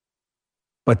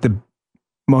 But the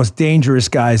most dangerous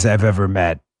guys I've ever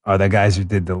met are the guys who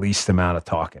did the least amount of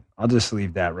talking. I'll just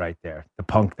leave that right there. The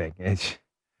punk thing.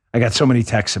 I got so many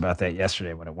texts about that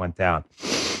yesterday when it went down.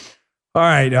 All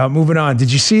right, moving on.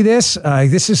 Did you see this?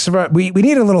 This is we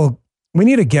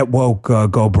need a get woke,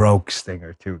 go broke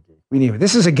stinger too.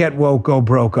 This is a get woke, go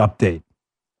broke update.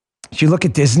 Did you look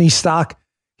at Disney stock?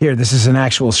 Here, this is an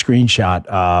actual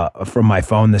screenshot from my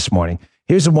phone this morning.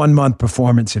 Here's a 1 month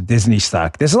performance of Disney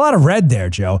stock. There's a lot of red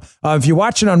there, Joe. If you're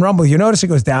watching on Rumble, you notice it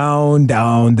goes down,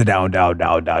 down, down, down,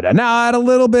 down, down, down. Now, I had a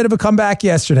little bit of a comeback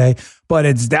yesterday, but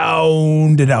it's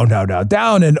down, down, down, down,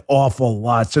 down an awful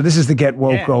lot. So this is the Get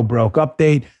Woke, Go Broke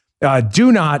update.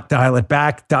 Do not dial it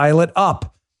back, dial it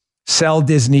up. Sell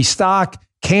Disney stock,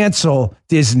 cancel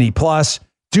Disney Plus.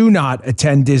 Do not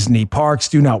attend Disney parks.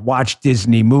 Do not watch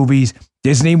Disney movies.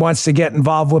 Disney wants to get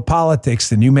involved with politics,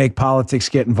 then you make politics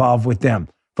get involved with them.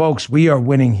 Folks, we are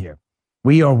winning here.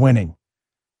 We are winning.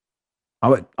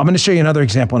 I'm going to show you another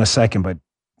example in a second, but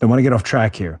don't want to get off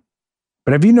track here.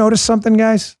 But have you noticed something,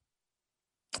 guys?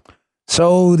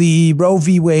 So the Roe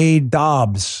v. Wade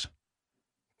Dobbs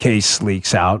case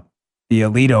leaks out, the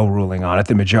Alito ruling on it,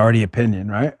 the majority opinion,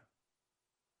 right?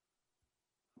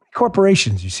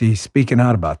 Corporations, you see, speaking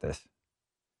out about this.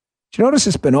 Did you notice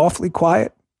it's been awfully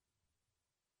quiet?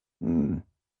 You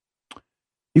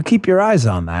keep your eyes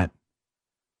on that.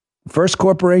 First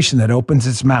corporation that opens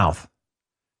its mouth,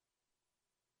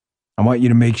 I want you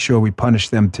to make sure we punish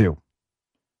them too.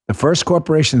 The first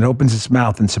corporation that opens its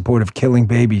mouth in support of killing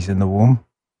babies in the womb,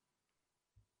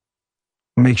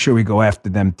 make sure we go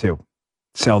after them too.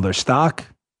 Sell their stock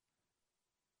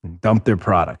and dump their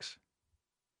products.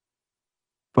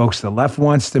 Folks, the left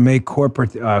wants to make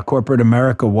corporate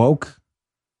America woke.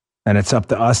 And it's up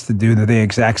to us to do the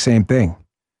exact same thing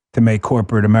to make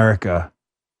corporate America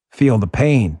feel the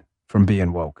pain from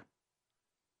being woke.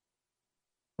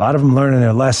 A lot of them learning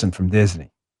their lesson from Disney.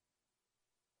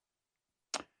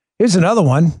 Here's another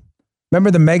one. Remember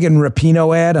the Megan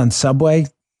Rapinoe ad on Subway?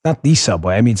 Not the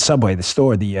Subway. I mean Subway, the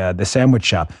store, the sandwich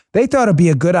shop. They thought it'd be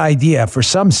a good idea for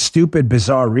some stupid,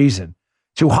 bizarre reason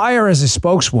to hire as a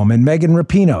spokeswoman Megan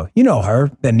Rapinoe. You know her,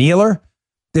 the kneeler,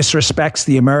 disrespects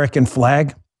the American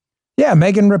flag. Yeah,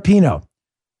 Megan Rapinoe.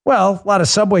 Well, a lot of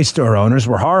Subway store owners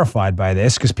were horrified by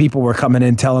this because people were coming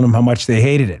in telling them how much they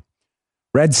hated it.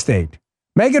 Red State.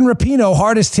 Megan Rapinoe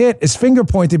hardest hit as finger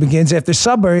pointing begins after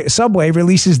Subway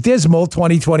releases dismal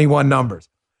 2021 numbers.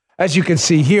 As you can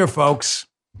see here, folks,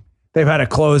 they've had to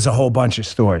close a whole bunch of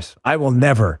stores. I will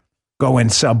never go in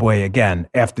Subway again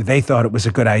after they thought it was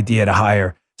a good idea to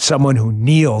hire someone who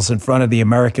kneels in front of the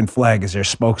American flag as their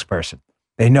spokesperson.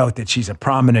 They note that she's a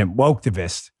prominent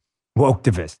woketivist.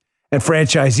 And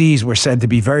franchisees were said to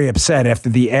be very upset after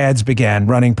the ads began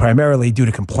running primarily due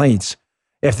to complaints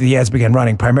by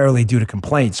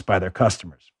their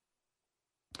customers.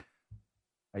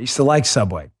 I used to like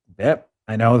Subway. Yep,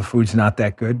 I know the food's not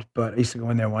that good, but I used to go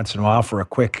in there once in a while for a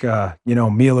quick,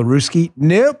 meal-a-rooski.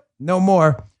 Nope, no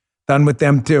more. Done with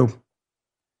them too.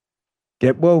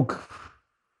 Get woke.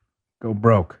 Go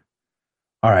broke.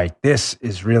 All right, this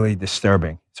is really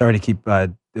disturbing. Sorry to keep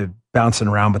bouncing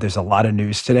around, but there's a lot of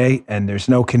news today, and there's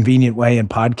no convenient way in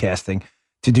podcasting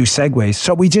to do segues.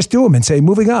 So we just do them and say,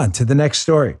 moving on to the next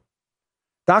story.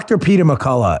 Dr. Peter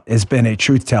McCullough has been a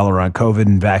truth teller on COVID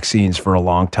and vaccines for a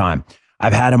long time.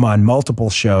 I've had him on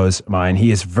multiple shows of mine.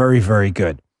 He is very, very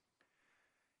good.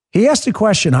 He asked a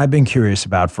question I've been curious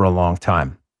about for a long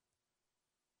time.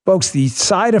 Folks, the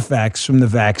side effects from the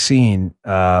vaccine,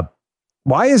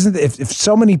 why isn't, if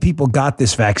so many people got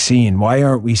this vaccine, why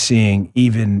aren't we seeing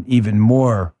even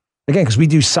more? Again, because we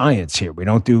do science here. We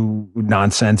don't do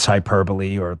nonsense,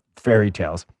 hyperbole, or fairy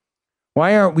tales.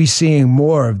 Why aren't we seeing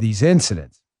more of these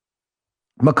incidents?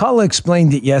 McCullough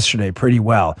explained it yesterday pretty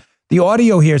well. The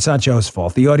audio here, it's not Joe's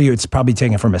fault. The audio, it's probably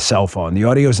taken from a cell phone. The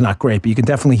audio is not great, but you can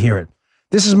definitely hear it.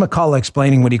 This is McCullough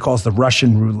explaining what he calls the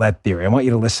Russian roulette theory. I want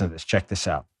you to listen to this. Check this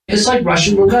out. It's like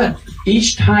Russian roulette.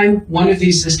 Each time one of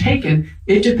these is taken,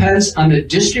 it depends on the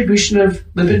distribution of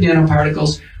lipid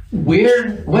nanoparticles,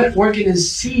 what organ is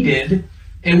seeded,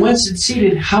 and once it's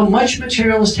seeded, how much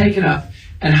material is taken up,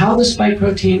 and how the spike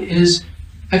protein is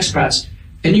expressed.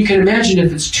 And you can imagine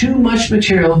if it's too much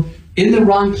material in the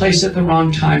wrong place at the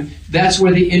wrong time, that's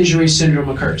where the injury syndrome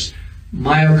occurs.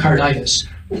 Myocarditis,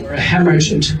 or a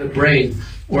hemorrhage into the brain,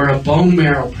 or a bone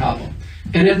marrow problem.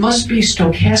 And it must be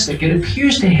stochastic. It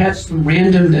appears to have some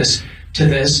randomness to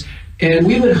this. And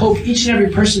we would hope each and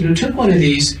every person who took one of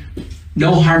these,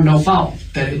 no harm, no foul,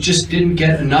 that it just didn't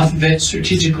get enough of it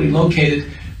strategically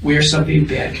located where something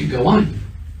bad could go on.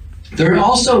 There are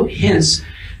also hints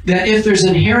that if there's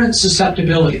inherent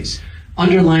susceptibilities,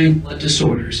 underlying blood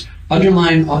disorders,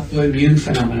 underlying autoimmune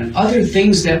phenomena, other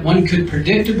things that one could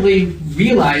predictably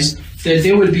realize that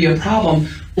there would be a problem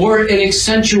or an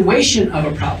accentuation of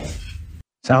a problem.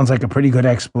 Sounds like a pretty good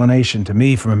explanation to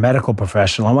me from a medical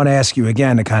professional. I want to ask you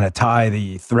again to kind of tie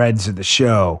the threads of the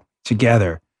show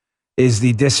together. Is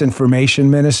the disinformation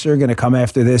minister going to come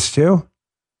after this too?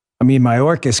 I mean,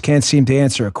 Mayorkas can't seem to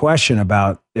answer a question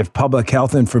about if public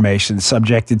health information is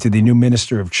subjected to the new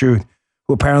minister of truth,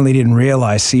 who apparently didn't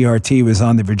realize CRT was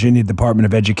on the Virginia Department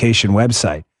of Education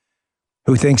website,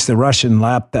 who thinks the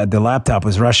laptop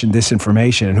was Russian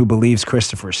disinformation, and who believes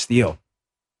Christopher Steele.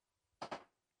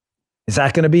 Is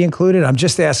that going to be included? I'm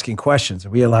just asking questions. Are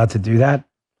we allowed to do that?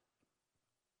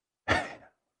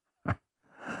 All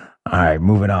right,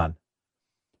 moving on.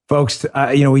 Folks,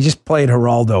 we just played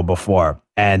Geraldo before.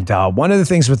 And one of the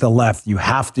things with the left, you're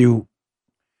going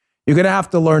to have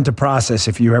to learn to process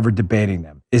if you're ever debating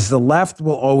them, is the left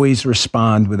will always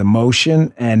respond with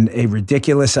emotion and a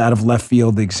ridiculous out of left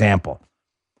field example.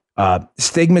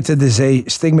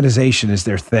 Stigmatization is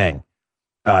their thing.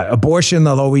 Abortion,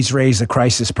 they'll always raise a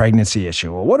crisis pregnancy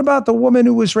issue. Well, what about the woman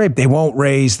who was raped? They won't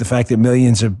raise the fact that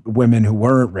millions of women who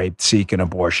weren't raped seek an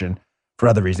abortion for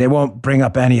other reasons. They won't bring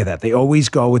up any of that. They always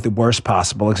go with the worst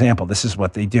possible example. This is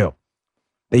what they do.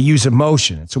 They use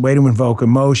emotion. It's a way to invoke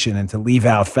emotion and to leave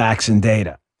out facts and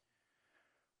data.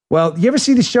 Well, you ever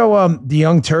see the show, The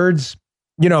Young Turds?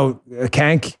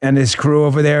 Kank and his crew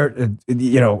over there,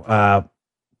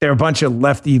 they're a bunch of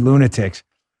lefty lunatics.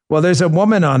 Well, there's a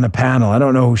woman on the panel. I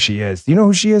don't know who she is. Do you know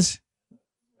who she is?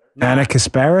 No. Anna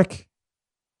Kasparic?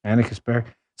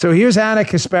 So here's Anna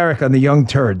Kasparic on The Young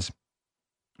Turds.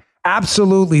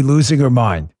 Absolutely losing her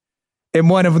mind in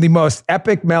one of the most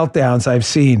epic meltdowns I've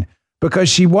seen, because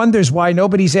she wonders why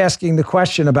nobody's asking the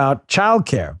question about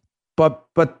childcare.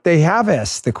 But they have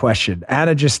asked the question.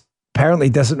 Anna just apparently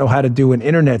doesn't know how to do an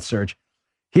internet search.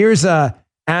 Here's Anna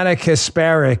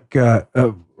Kasparic.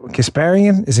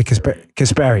 Kasparian? Is it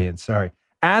Kasparian? Sorry.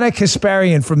 Anna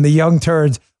Kasparian from The Young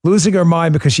Turds, losing her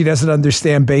mind because she doesn't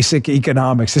understand basic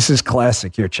economics. This is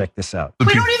classic. Here, check this out.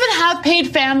 We don't even have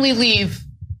paid family leave.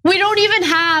 We don't even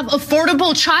have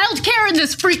affordable childcare in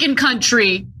this freaking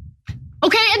country.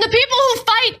 Okay, and the people who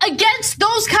fight against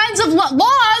those kinds of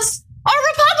laws are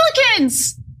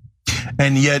Republicans.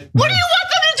 And yet, what do you want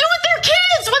them to do with their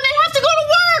kids when they have to go to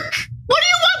work? What do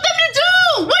you want them to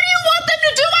do? What do you want them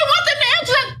to do? I want them to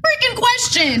answer that freaking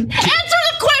question. Answer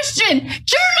the question.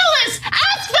 Journalists,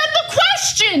 ask them the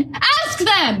question. Ask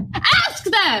them. Ask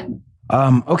them.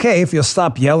 Okay, if you'll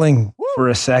stop yelling for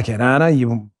a second, Anna,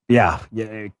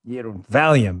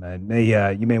 Valium,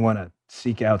 and you may want to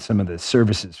seek out some of the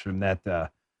services from that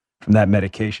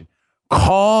medication.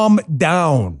 Calm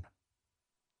down.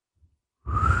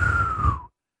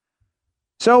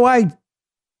 So I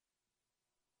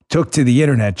took to the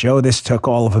internet, Joe. This took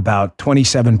all of about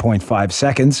 27.5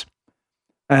 seconds.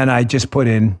 And I just put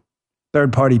in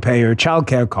third-party payer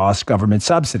childcare costs, government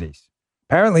subsidies.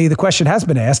 Apparently, the question has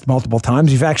been asked multiple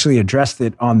times. You've actually addressed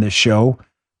it on this show,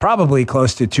 probably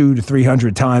close to 200 to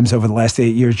 300 times over the last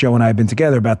 8 years. Joe and I have been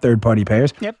together about third-party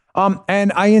payers. Yep.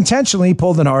 And I intentionally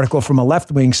pulled an article from a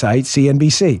left-wing site,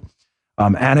 CNBC.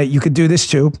 Anna, you could do this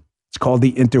too. It's called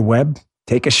the interweb.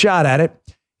 Take a shot at it.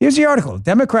 Here's the article.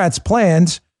 Democrats'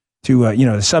 plans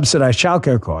to, subsidize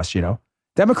childcare costs,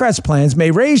 Democrats' plans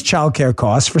may raise childcare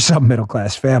costs for some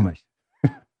middle-class families.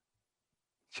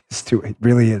 It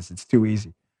really is. It's too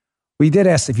easy. We did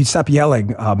ask if you stop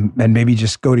yelling and maybe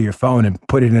just go to your phone and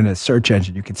put it in a search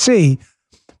engine, you could see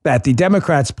that the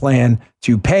Democrats' plan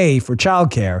to pay for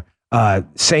childcare,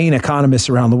 sane economists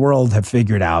around the world have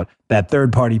figured out that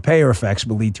third-party payer effects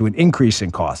will lead to an increase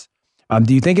in costs.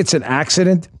 Do you think it's an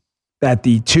accident that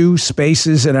the two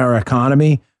spaces in our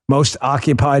economy most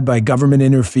occupied by government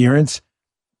interference,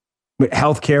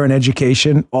 healthcare and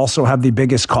education, also have the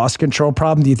biggest cost control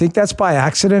problem? Do you think that's by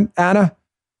accident, Anna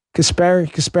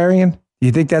Kasparian? Do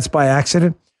you think that's by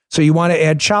accident? So you want to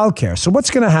add childcare. So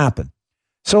what's going to happen?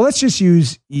 So let's just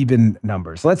use even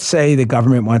numbers. Let's say the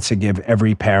government wants to give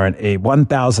every parent a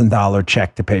 $1,000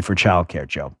 check to pay for childcare,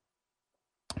 Joe.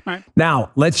 All right.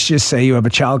 Now, let's just say you have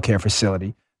a childcare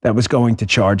facility that was going to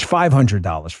charge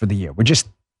 $500 for the year. We're just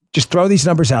throw these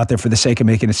numbers out there for the sake of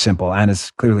making it simple.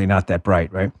 Anna's clearly not that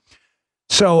bright, right?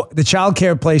 So the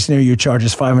childcare place near you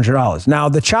charges $500. Now,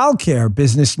 the childcare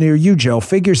business near you, Joe,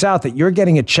 figures out that you're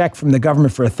getting a check from the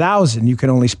government for $1,000 you can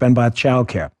only spend by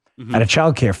childcare at a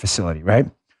childcare facility, right?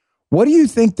 What do you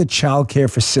think the childcare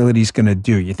facility is going to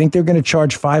do? You think they're going to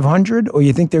charge $500, or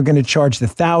you think they're going to charge the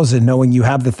 $1,000, knowing you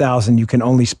have the $1,000 you can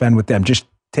only spend with them? Just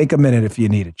take a minute if you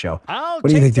need it, Joe. What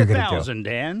do you think the they're going to do? $1,000,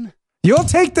 Dan. You'll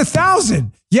take the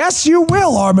 $1,000. Yes, you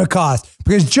will, Armacost,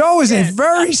 because Joe is a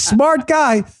very smart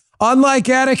guy, unlike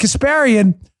Anna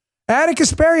Kasparian. Anna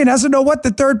Kasparian doesn't know what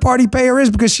the third-party payer is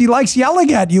because she likes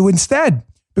yelling at you instead,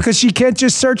 because she can't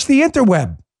just search the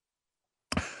interweb.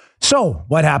 So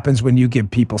what happens when you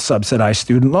give people subsidized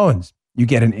student loans? You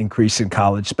get an increase in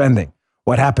college spending.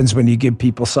 What happens when you give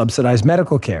people subsidized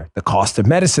medical care? The cost of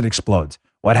medicine explodes.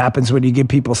 What happens when you give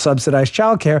people subsidized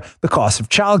childcare? The cost of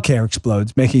childcare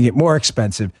explodes, making it more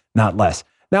expensive, not less.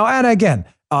 Now, Anna, again,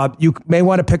 you may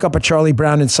want to pick up a Charlie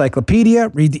Brown encyclopedia,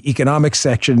 read the economics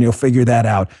section, and you'll figure that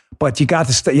out. But you have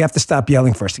to stop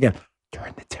yelling first. Again,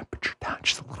 turn the temperature down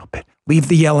just a little bit. Leave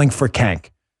the yelling for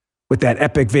Kank with that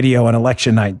epic video on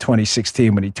election night in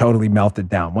 2016 when he totally melted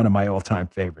down. One of my all-time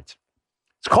favorites.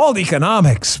 It's called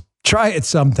economics. Try it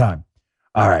sometime.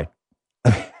 All right.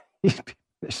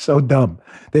 They're so dumb.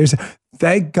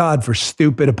 Thank God for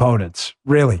stupid opponents.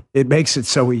 Really, it makes it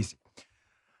so easy.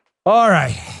 All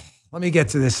right, let me get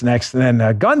to this next. And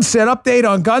then gun sale update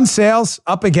on gun sales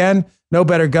up again. No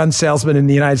better gun salesman in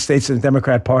the United States than the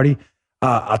Democrat Party.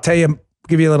 I'll tell you,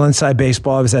 give you a little inside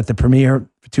baseball. I was at the premiere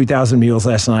for 2,000 Mules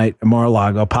last night in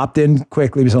Mar-a-Lago. Popped in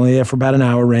quickly. Was only there for about an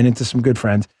hour. Ran into some good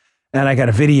friends. And I got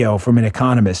a video from an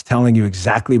economist telling you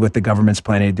exactly what the government's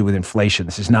planning to do with inflation.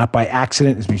 This is not by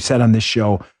accident, as we've said on this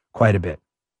show quite a bit.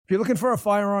 If you're looking for a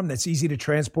firearm that's easy to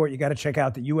transport, you got to check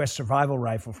out the U.S. Survival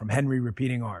Rifle from Henry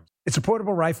Repeating Arms. It's a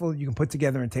portable rifle you can put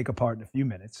together and take apart in a few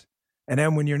minutes. And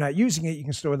then when you're not using it, you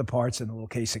can store the parts in the little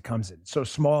case it comes in. It's so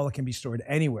small, it can be stored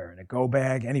anywhere, in a go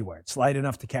bag, anywhere. It's light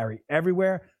enough to carry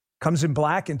everywhere. Comes in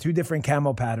black and 2 different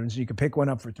camo patterns. You can pick one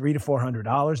up for $300 to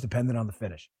 $400, depending on the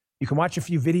finish. You can watch a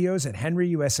few videos at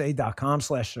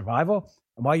henryusa.com/survival.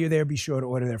 And while you're there, be sure to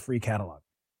order their free catalog.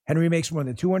 Henry makes more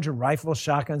than 200 rifles,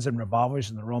 shotguns, and revolvers,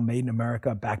 and they're all made in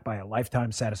America, backed by a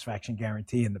lifetime satisfaction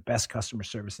guarantee and the best customer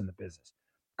service in the business.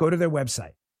 Go to their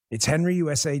website. It's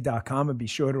henryusa.com, and be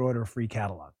sure to order a free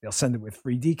catalog. They'll send it with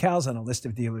free decals and a list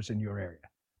of dealers in your area.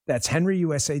 That's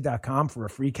henryusa.com for a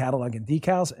free catalog and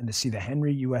decals and to see the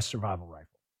Henry U.S. Survival Rifle.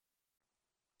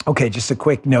 Okay, just a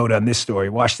quick note on this story.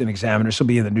 Washington Examiner, this will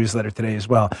be in the newsletter today as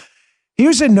well.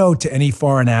 Here's a note to any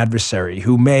foreign adversary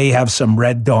who may have some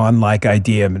Red Dawn-like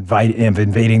idea of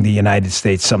invading the United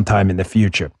States sometime in the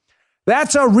future.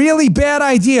 That's a really bad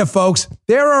idea, folks.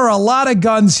 There are a lot of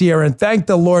guns here, and thank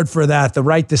the Lord for that. The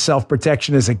right to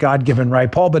self-protection is a God-given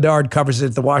right. Paul Bedard covers it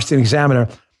at the Washington Examiner.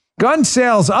 Gun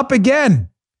sales up again.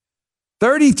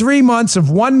 33 months of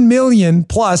 1 million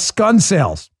plus gun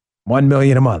sales. 1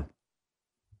 million a month.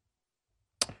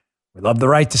 We love the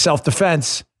right to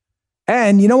self-defense.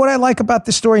 And you know what I like about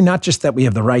this story? Not just that we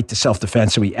have the right to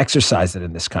self-defense and we exercise it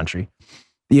in this country.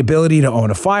 The ability to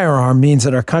own a firearm means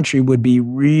that our country would be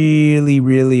really,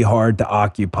 really hard to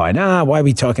occupy. Why are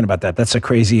we talking about that? That's a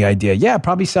crazy idea. Yeah, it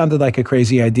probably sounded like a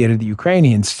crazy idea to the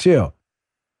Ukrainians too.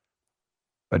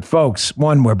 But folks,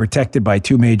 one, we're protected by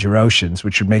 2 major oceans,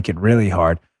 which would make it really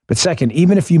hard. But second,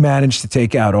 even if you manage to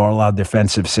take out all our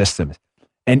defensive systems,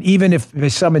 and even if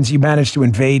you manage to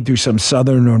invade through some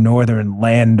southern or northern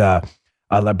land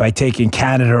by taking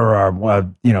Canada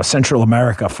or Central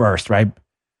America first, right?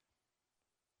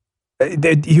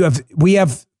 We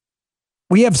have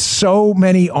so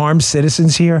many armed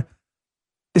citizens here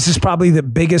This is probably the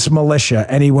biggest militia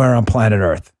anywhere on planet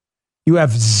Earth. You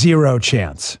have zero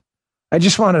chance. I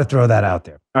just wanted to throw that out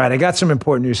there. All right, I got some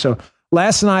important news. So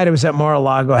last night I was at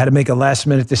Mar-a-Lago. I had to make a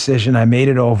last-minute decision. I made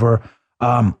it over.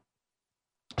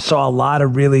 Saw a lot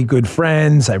of really good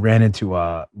friends. I ran into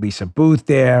Lisa Booth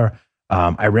there.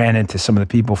 I ran into some of the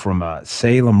people from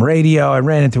Salem Radio. I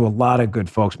ran into a lot of good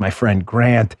folks. My friend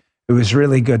Grant. It was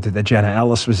really good the Jenna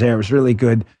Ellis was there. It was really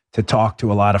good to talk to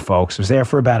a lot of folks. I was there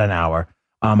for about an hour.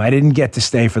 I didn't get to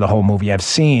stay for the whole movie. I've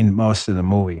seen most of the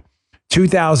movie.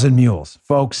 2,000 Mules.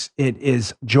 Folks, it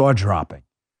is jaw-dropping.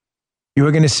 You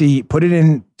are going to see, put it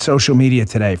in social media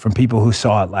today from people who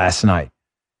saw it last night.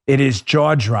 It is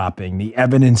jaw-dropping, the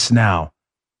evidence now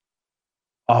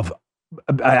of,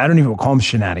 I don't even call them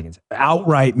shenanigans,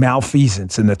 outright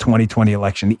malfeasance in the 2020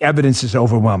 election. The evidence is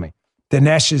overwhelming.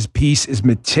 Dinesh's piece is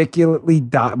meticulously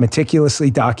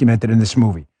documented in this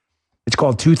movie. It's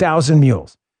called 2,000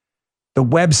 Mules. The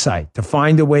website to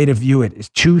find a way to view it is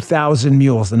 2000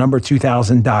 Mules, the number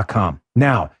 2000.com.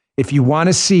 Now, if you want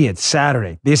to see it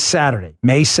this Saturday,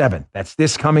 May 7th, that's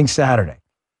this coming Saturday,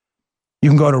 you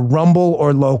can go to Rumble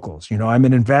or Locals. You know, I'm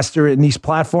an investor in these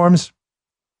platforms.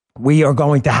 We are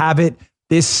going to have it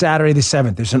this Saturday, the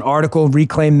 7th. There's an article,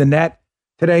 Reclaim the Net,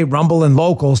 today, Rumble and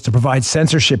Locals to provide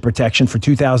censorship protection for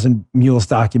 2000 Mules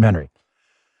documentary.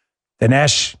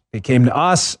 Dinesh, it came to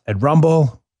us at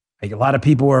Rumble. A lot of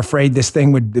people were afraid this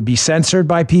thing would be censored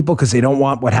by people because they don't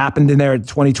want what happened in there in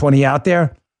 2020 out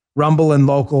there. Rumble and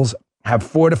Locals have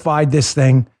fortified this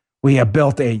thing. We have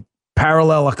built a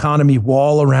parallel economy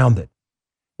wall around it.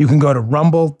 You can go to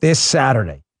Rumble this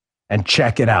Saturday and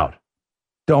check it out.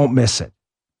 Don't miss it.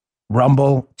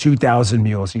 Rumble, 2000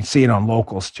 Mules. You can see it on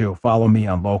Locals too. Follow me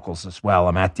on Locals as well.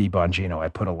 I'm at DBongino. I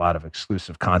put a lot of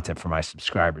exclusive content for my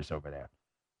subscribers over there.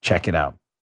 Check it out.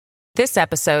 This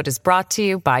episode is brought to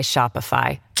you by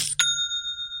Shopify.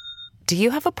 Do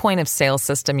you have a point of sale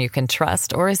system you can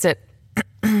trust, or is it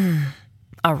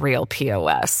a real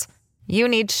POS? You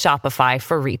need Shopify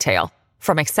for retail.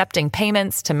 From accepting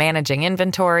payments to managing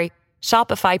inventory,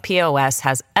 Shopify POS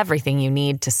has everything you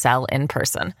need to sell in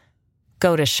person.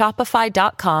 Go to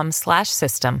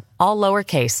shopify.com/system, all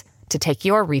lowercase, to take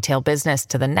your retail business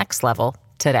to the next level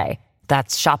today.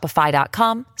 That's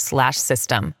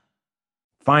shopify.com/system.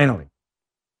 Finally,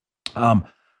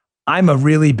 I'm a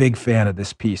really big fan of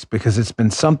this piece because it's been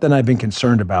something I've been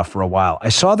concerned about for a while. I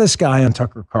saw this guy on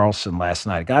Tucker Carlson last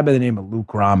night, a guy by the name of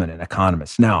Luke Rahman, an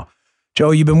economist. Now,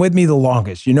 Joe, you've been with me the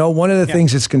longest. You know, one of the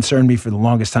things that's concerned me for the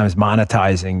longest time is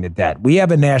monetizing the debt. We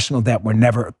have a national debt. We're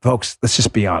never, folks, let's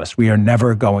just be honest. We are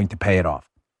never going to pay it off.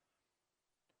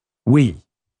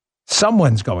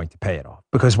 Someone's going to pay it off.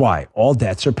 Because why? All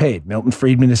debts are paid. Milton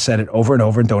Friedman has said it over and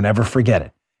over, and don't ever forget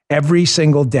it. Every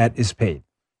single debt is paid.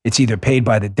 It's either paid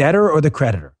by the debtor or the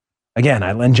creditor. Again,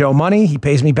 I lend Joe money. He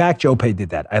pays me back. Joe paid the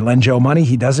debt. I lend Joe money.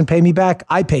 He doesn't pay me back.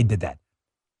 I paid the debt.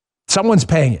 Someone's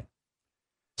paying it.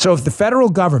 So if the federal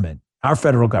government, our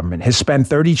federal government, has spent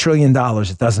 $30 trillion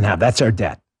it doesn't have, that's our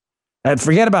debt. And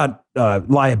forget about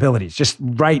liabilities. Just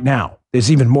right now, there's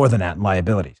even more than that in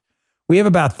liabilities. We have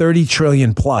about 30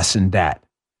 trillion plus in debt.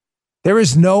 There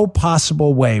is no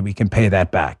possible way we can pay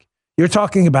that back. You're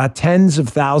talking about tens of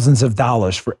thousands of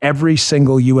dollars for every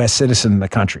single U.S. citizen in the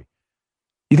country.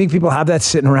 You think people have that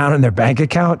sitting around in their bank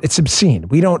account? It's obscene.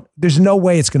 There's no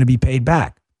way it's going to be paid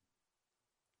back.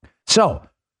 So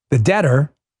the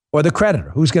debtor or the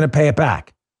creditor, who's going to pay it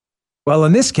back? Well,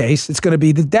 in this case, it's going to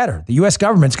be the debtor. The U.S.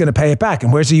 government's going to pay it back.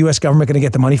 And where's the U.S. government going to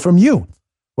get the money from you?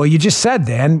 Well, you just said,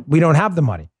 Dan, we don't have the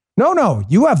money. No,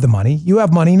 you have the money. You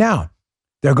have money now.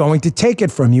 They're going to take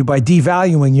it from you by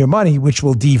devaluing your money, which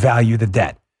will devalue the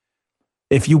debt.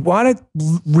 If you want to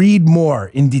read more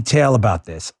in detail about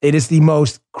this, it is the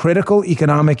most critical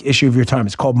economic issue of your time.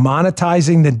 It's called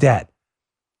monetizing the debt.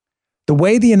 The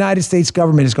way the United States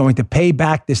government is going to pay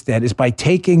back this debt is by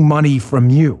taking money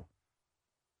from you.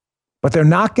 But they're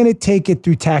not going to take it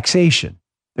through taxation.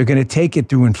 They're going to take it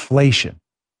through inflation.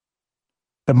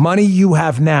 The money you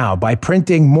have now, by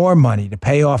printing more money to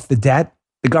pay off the debt,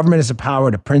 the government has the power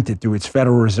to print it through its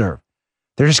Federal Reserve.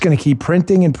 They're just going to keep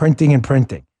printing and printing and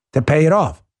printing to pay it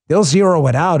off. They'll zero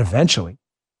it out eventually.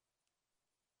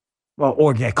 Well,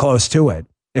 or get close to it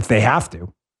if they have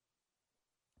to.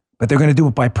 But they're going to do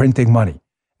it by printing money.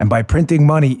 And by printing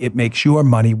money, it makes your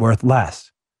money worth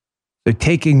less. They're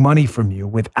taking money from you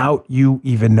without you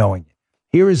even knowing it.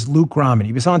 Here is Luke Rahman.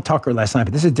 He was on Tucker last night,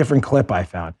 but this is a different clip I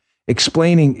found,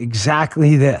 explaining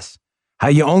exactly this, how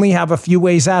you only have a few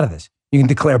ways out of this. You can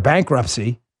declare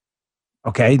bankruptcy.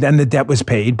 Okay, then the debt was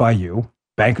paid by you.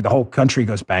 The whole country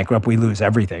goes bankrupt. We lose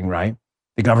everything, right?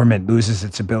 The government loses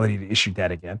its ability to issue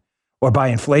debt again. or by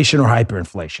inflation or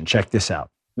hyperinflation? Check this out.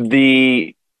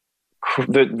 The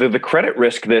credit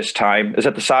risk this time is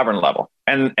at the sovereign level,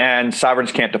 and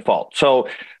sovereigns can't default. So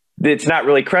it's not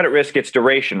really credit risk, it's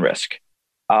duration risk.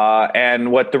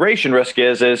 And what duration risk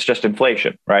is just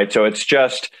inflation, right? So it's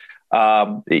just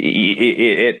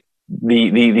the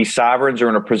sovereigns are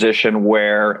in a position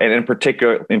where, and in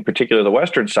particular the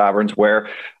Western sovereigns, where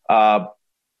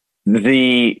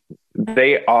they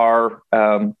are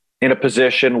in a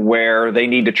position where they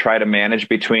need to try to manage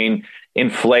between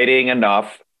inflating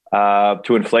enough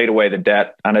to inflate away the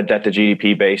debt on a debt to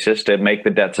GDP basis to make the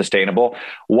debt sustainable,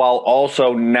 while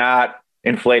also not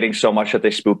inflating so much that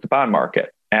they spook the bond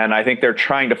market. And I think they're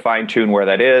trying to fine tune where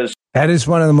that is. That is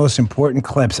one of the most important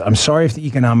clips. I'm sorry if the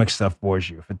economic stuff bores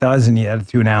you. If it does and you had to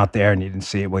tune out there and you didn't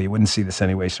see it, well, you wouldn't see this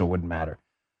anyway, so it wouldn't matter.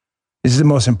 This is the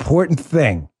most important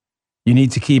thing you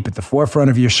need to keep at the forefront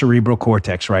of your cerebral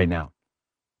cortex right now.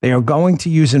 They are going to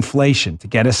use inflation to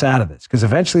get us out of this because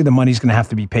eventually the money's going to have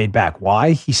to be paid back.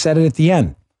 Why? He said it at the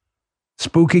end.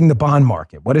 Spooking the bond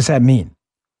market. What does that mean?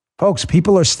 Folks,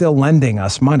 people are still lending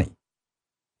us money.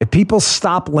 If people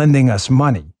stop lending us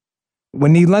money,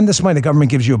 when you lend us money, the government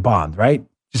gives you a bond, right?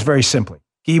 Just very simply.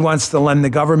 He wants to lend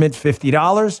the government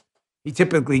 $50. He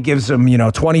typically gives them,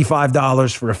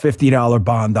 $25 for a $50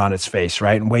 bond on its face,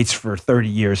 right? And waits for 30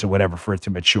 years or whatever for it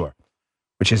to mature,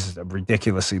 which is a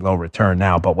ridiculously low return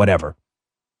now, but whatever.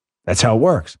 That's how it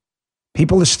works.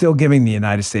 People are still giving the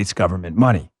United States government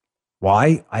money.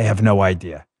 Why? I have no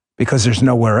idea. Because there's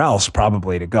nowhere else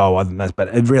probably to go other than this. But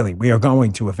really, we are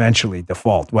going to eventually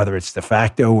default, whether it's de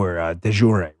facto or de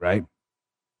jure, right?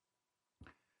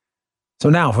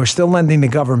 So now, if we're still lending the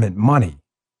government money,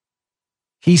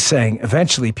 he's saying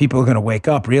eventually people are going to wake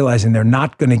up realizing they're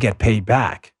not going to get paid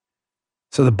back.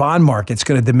 So the bond market's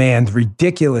going to demand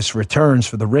ridiculous returns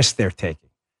for the risk they're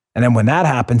taking. And then when that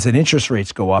happens and interest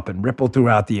rates go up and ripple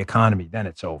throughout the economy, then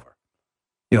it's over.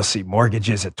 You'll see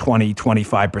mortgages at 20,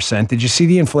 25%. Did you see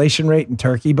the inflation rate in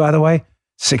Turkey, by the way?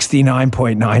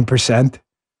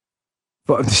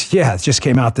 69.9%. Yeah, it just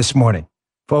came out this morning.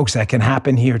 Folks, that can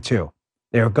happen here too.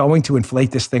 They're going to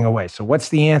inflate this thing away. So what's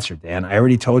the answer, Dan? I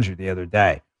already told you the other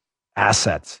day.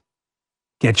 Assets.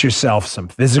 Get yourself some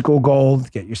physical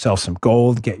gold. Get yourself some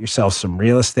gold. Get yourself some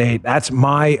real estate. That's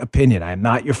my opinion. I am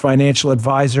not your financial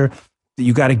advisor.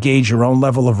 You got to gauge your own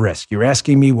level of risk. You're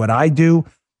asking me what I do.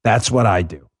 That's what I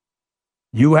do.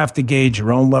 You have to gauge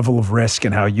your own level of risk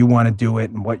and how you want to do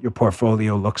it and what your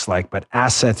portfolio looks like. But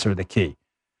assets are the key.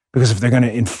 Because if they're going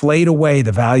to inflate away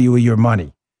the value of your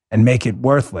money and make it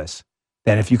worthless,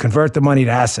 then if you convert the money to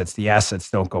assets, the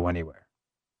assets don't go anywhere.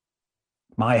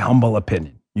 My humble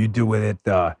opinion. You do with it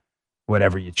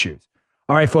whatever you choose.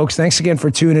 All right, folks, thanks again for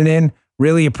tuning in.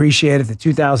 Really appreciate it. The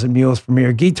 2000 Mules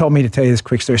premiere. Guy told me to tell you this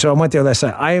quick story. So I went there last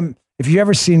night. If you've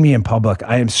ever seen me in public,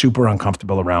 I am super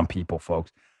uncomfortable around people,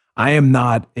 folks. I am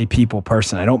not a people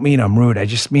person. I don't mean I'm rude. I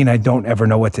just mean I don't ever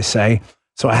know what to say.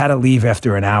 So I had to leave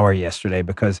after an hour yesterday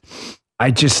because I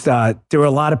just, there were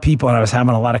a lot of people and I was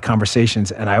having a lot of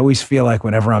conversations. And I always feel like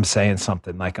whenever I'm saying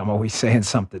something, like I'm always saying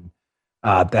something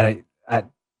that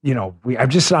I'm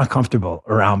just not comfortable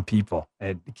around people.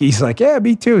 And he's like, yeah,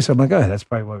 me too. So I'm like, oh, that's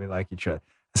probably why we like each other.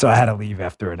 So I had to leave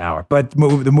after an hour. But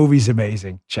the movie's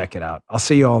amazing. Check it out. I'll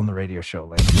see you all on the radio show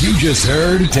later. You just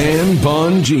heard Dan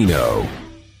Bongino.